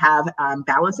discharge or to have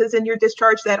balances in your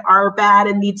discharge that are bad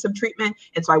and need some treatment.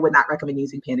 And so I would not recommend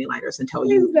using panty liners until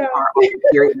you are on your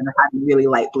period and are having really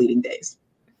light bleeding days.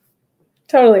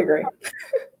 Totally agree.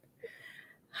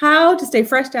 How to stay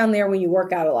fresh down there when you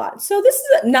work out a lot. So this is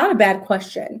not a bad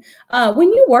question.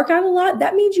 When you work out a lot,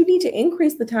 that means you need to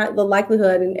increase the time, the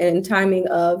likelihood and timing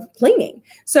of cleaning.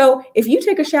 So if you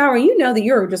take a shower, you know that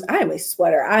you're just, I'm a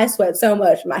sweater. I sweat so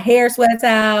much. My hair sweats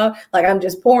out. Like I'm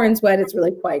just pouring sweat. It's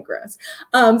really quite gross.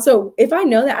 So if I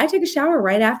know that, I take a shower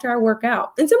right after I work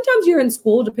out. And sometimes you're in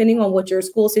school, depending on what your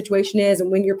school situation is and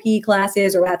when your PE class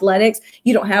is or athletics,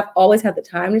 you don't always have the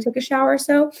time to take a shower.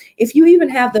 So if you even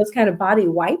have those kind of body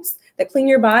wipes that clean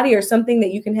your body, or something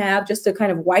that you can have just to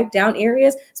kind of wipe down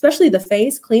areas, especially the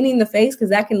face, cleaning the face, because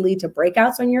that can lead to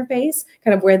breakouts on your face,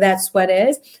 kind of where that sweat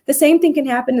is. The same thing can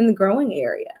happen in the growing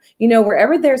area. You know,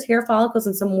 wherever there's hair follicles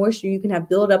and some moisture, you can have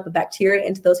buildup of bacteria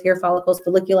into those hair follicles,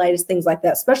 folliculitis, things like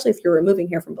that, especially if you're removing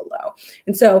hair from below.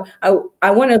 And so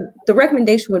the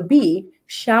recommendation would be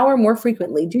shower more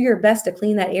frequently, do your best to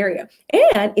clean that area.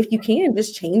 And if you can,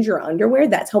 just change your underwear.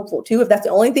 That's helpful too. If that's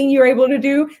the only thing you're able to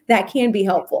do, that can be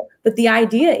helpful. But the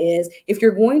idea is, if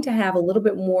you're going to have a little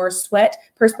bit more sweat,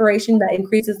 perspiration, that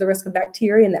increases the risk of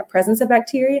bacteria and that presence of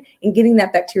bacteria, and getting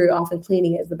that bacteria off and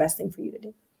cleaning it is the best thing for you to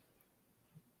do.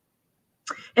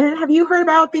 And have you heard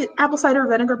about the apple cider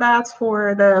vinegar baths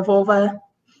for the vulva?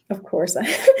 Of course. I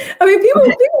mean, people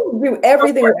do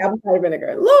everything with apple cider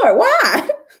vinegar. Lord, why?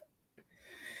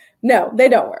 No, they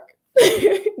don't work.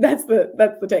 That's the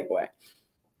takeaway.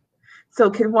 So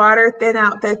can water thin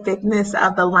out the thickness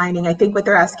of the lining? I think what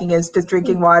they're asking is, does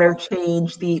drinking water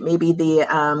change maybe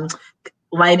the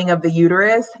lining of the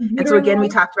uterus? And so again, we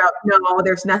talked about, no,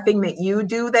 there's nothing that you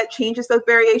do that changes those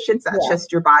variations. That's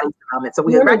just your body's development. So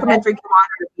we would recommend drinking water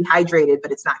to be hydrated,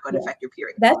 but it's not going to affect your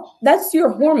period. That's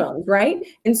your hormones, right?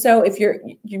 And so if your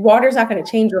water's not going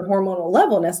to change your hormonal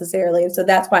level necessarily, and so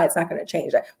that's why it's not going to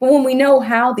change that. But when we know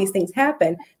how these things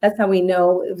happen, that's how we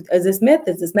know, is this myth?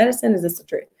 Is this medicine? Is this the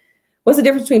truth? What's the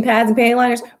difference between pads and panty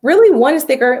liners? Really, one is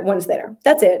thicker, one is thinner.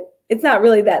 That's it. It's not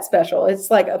really that special. It's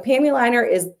like a panty liner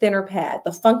is thinner pad.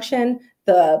 The function,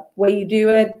 the way you do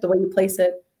it, the way you place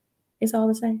it, it's all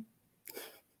the same.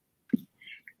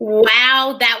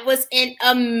 Wow, that was an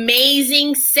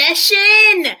amazing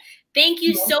session. Thank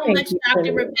you so much,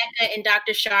 Dr. Rebekah and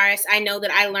Dr. Charis. I know that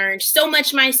I learned so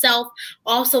much myself.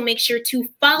 Also, make sure to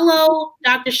follow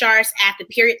Dr. Charis at The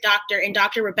Period Doctor. And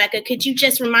Dr. Rebekah, could you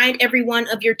just remind everyone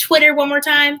of your Twitter one more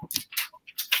time?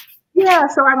 Yeah,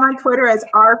 so I'm on Twitter as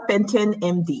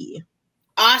rfentonmd.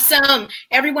 Awesome.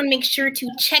 Everyone make sure to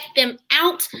check them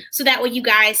out so that way you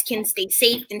guys can stay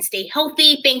safe and stay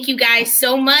healthy. Thank you guys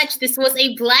so much. This was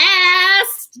a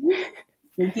blast.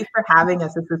 Thank you for having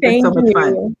us. This has been so much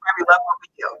fun.